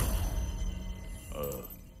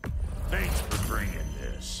 Thanks for bringing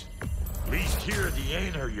this. At least here the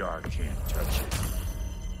Aether Yard can't touch it.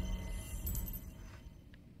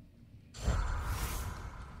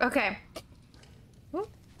 Okay.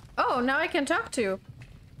 Oh, now I can talk to.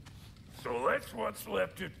 So that's what's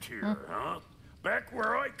left of Tyr, huh? Back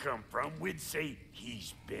where I come from, we'd say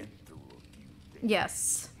he's been through a few things.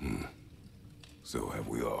 Yes. So have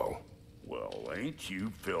we all. Well, ain't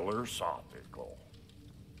you philosophical?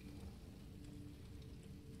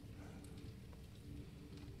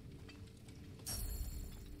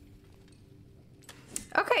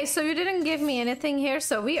 Okay, so you didn't give me anything here,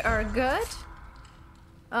 so we are good.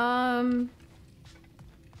 Alright,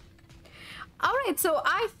 so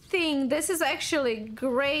I think this is actually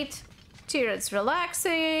great. Tyr, it's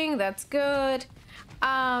relaxing, that's good.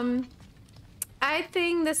 I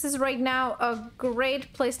think this is right now a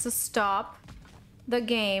great place to stop the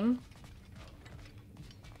game.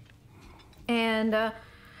 And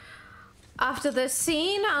after this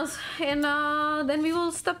scene, then we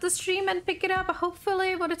will stop the stream and pick it up.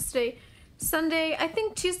 Hopefully, what is today? Sunday, I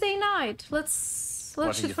think Tuesday night. Let's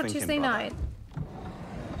shoot for Tuesday night.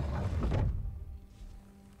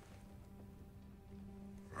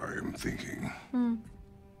 I am thinking.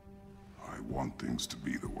 I want things to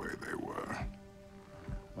be the way they were.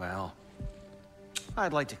 Well,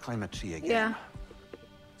 I'd like to claim it to you again. Yeah.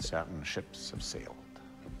 Certain ships have sailed.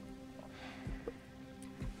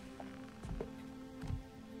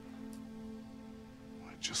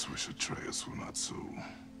 I just wish Atreus were not so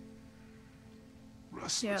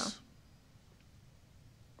restless.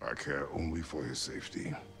 I care only for his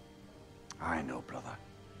safety. I know, brother.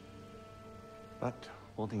 But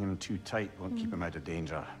holding him too tight won't keep him out of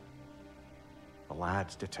danger. The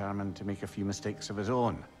lad's determined to make a few mistakes of his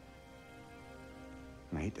own.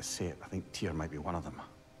 And I hate to say it, I think Tyr might be one of them.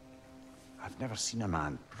 I've never seen a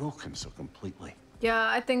man broken so completely. Yeah,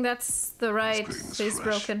 I think that's the right. He's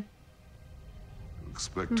broken. You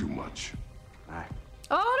expect too much. Aye.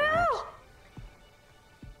 Oh no!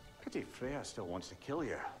 Pity Freya still wants to kill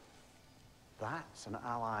you. That's an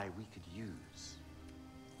ally we could use.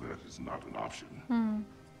 That is not an option.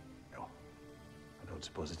 No, I don't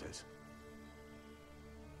suppose it is.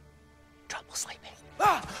 Trouble sleeping.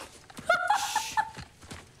 Ah!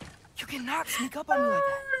 You cannot sneak up on me like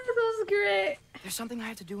that. That was great. There's something I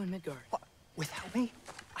have to do in Midgard. What? Without me?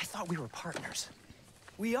 I thought we were partners.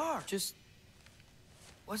 We are. Just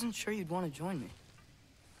wasn't sure you'd want to join me.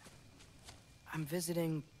 I'm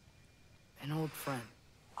visiting an old friend.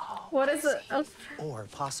 Oh, What is it? Oh, Or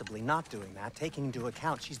possibly not doing that, taking into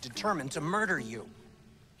account she's determined to murder you.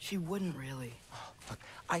 She wouldn't really. Look,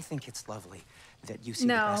 I think it's lovely that you see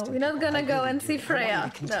the no, best in we're not people. gonna I go really and do. see I want Freya.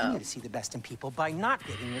 you to continue No. to see the best in people by not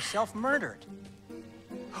getting yourself murdered.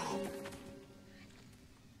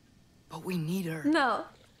 But we need her. No.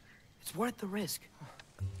 It's worth the risk.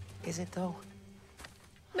 Is it though?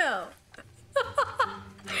 No.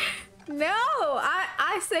 No,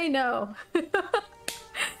 I say no.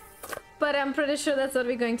 But I'm pretty sure that's what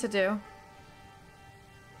we're going to do.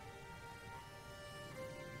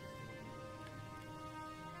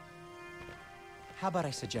 How about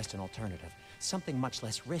I suggest an alternative? Something much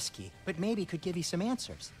less risky, but maybe could give you some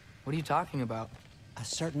answers. What are you talking about? A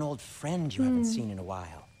certain old friend you haven't seen in a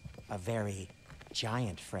while. A very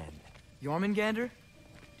giant friend. Jormungandr?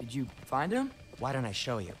 Did you find him? Why don't I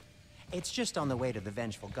show you? It's just on the way to the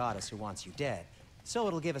vengeful goddess who wants you dead. So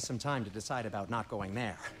it'll give us some time to decide about not going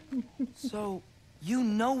there. So, you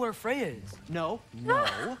know where Freya is? No.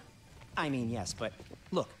 I mean, yes, but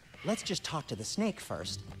look, let's just talk to the snake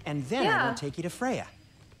first, and then I Yeah. won't take you to Freya.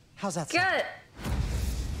 How's that sound? Good.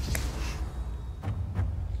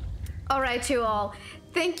 All right, you all.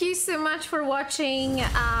 Thank you so much for watching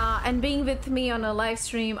and being with me on a live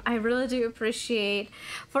stream. I really do appreciate.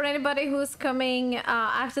 For anybody who's coming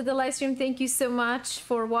after the live stream, thank you so much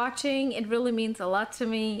for watching. It really means a lot to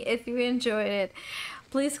me. If you enjoyed it,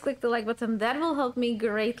 please click the like button. That will help me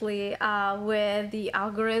greatly with the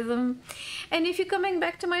algorithm. And if you're coming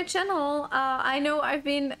back to my channel, I know I've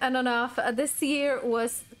been on and off. This year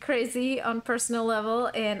was crazy on personal level,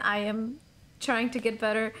 and I am trying to get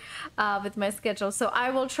better with my schedule. So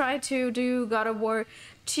I will try to do God of War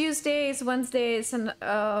Tuesdays, Wednesdays, and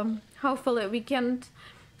hopefully weekend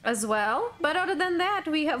as well. But other than that,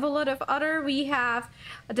 we have a lot of other. We have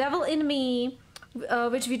Devil in Me,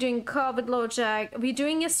 which we're doing co-op with LoJack. We're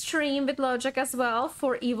doing a stream with LoJack as well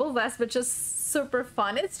for Evil West, which is super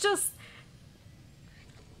fun. It's just,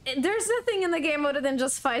 there's nothing in the game other than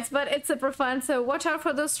just fights, but it's super fun. So watch out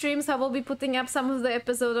for those streams. I will be putting up some of the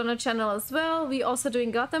episodes on the channel as well. We're also doing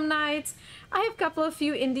Gotham Knights. I have a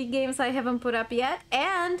few indie games I haven't put up yet,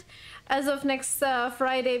 and as of next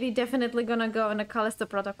Friday, we're definitely gonna go on the Callisto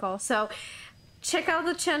Protocol. So check out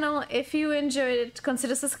the channel. If you enjoyed it,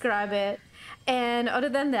 consider subscribe it. And other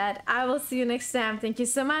than that, I will see you next time. Thank you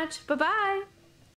so much. Bye bye.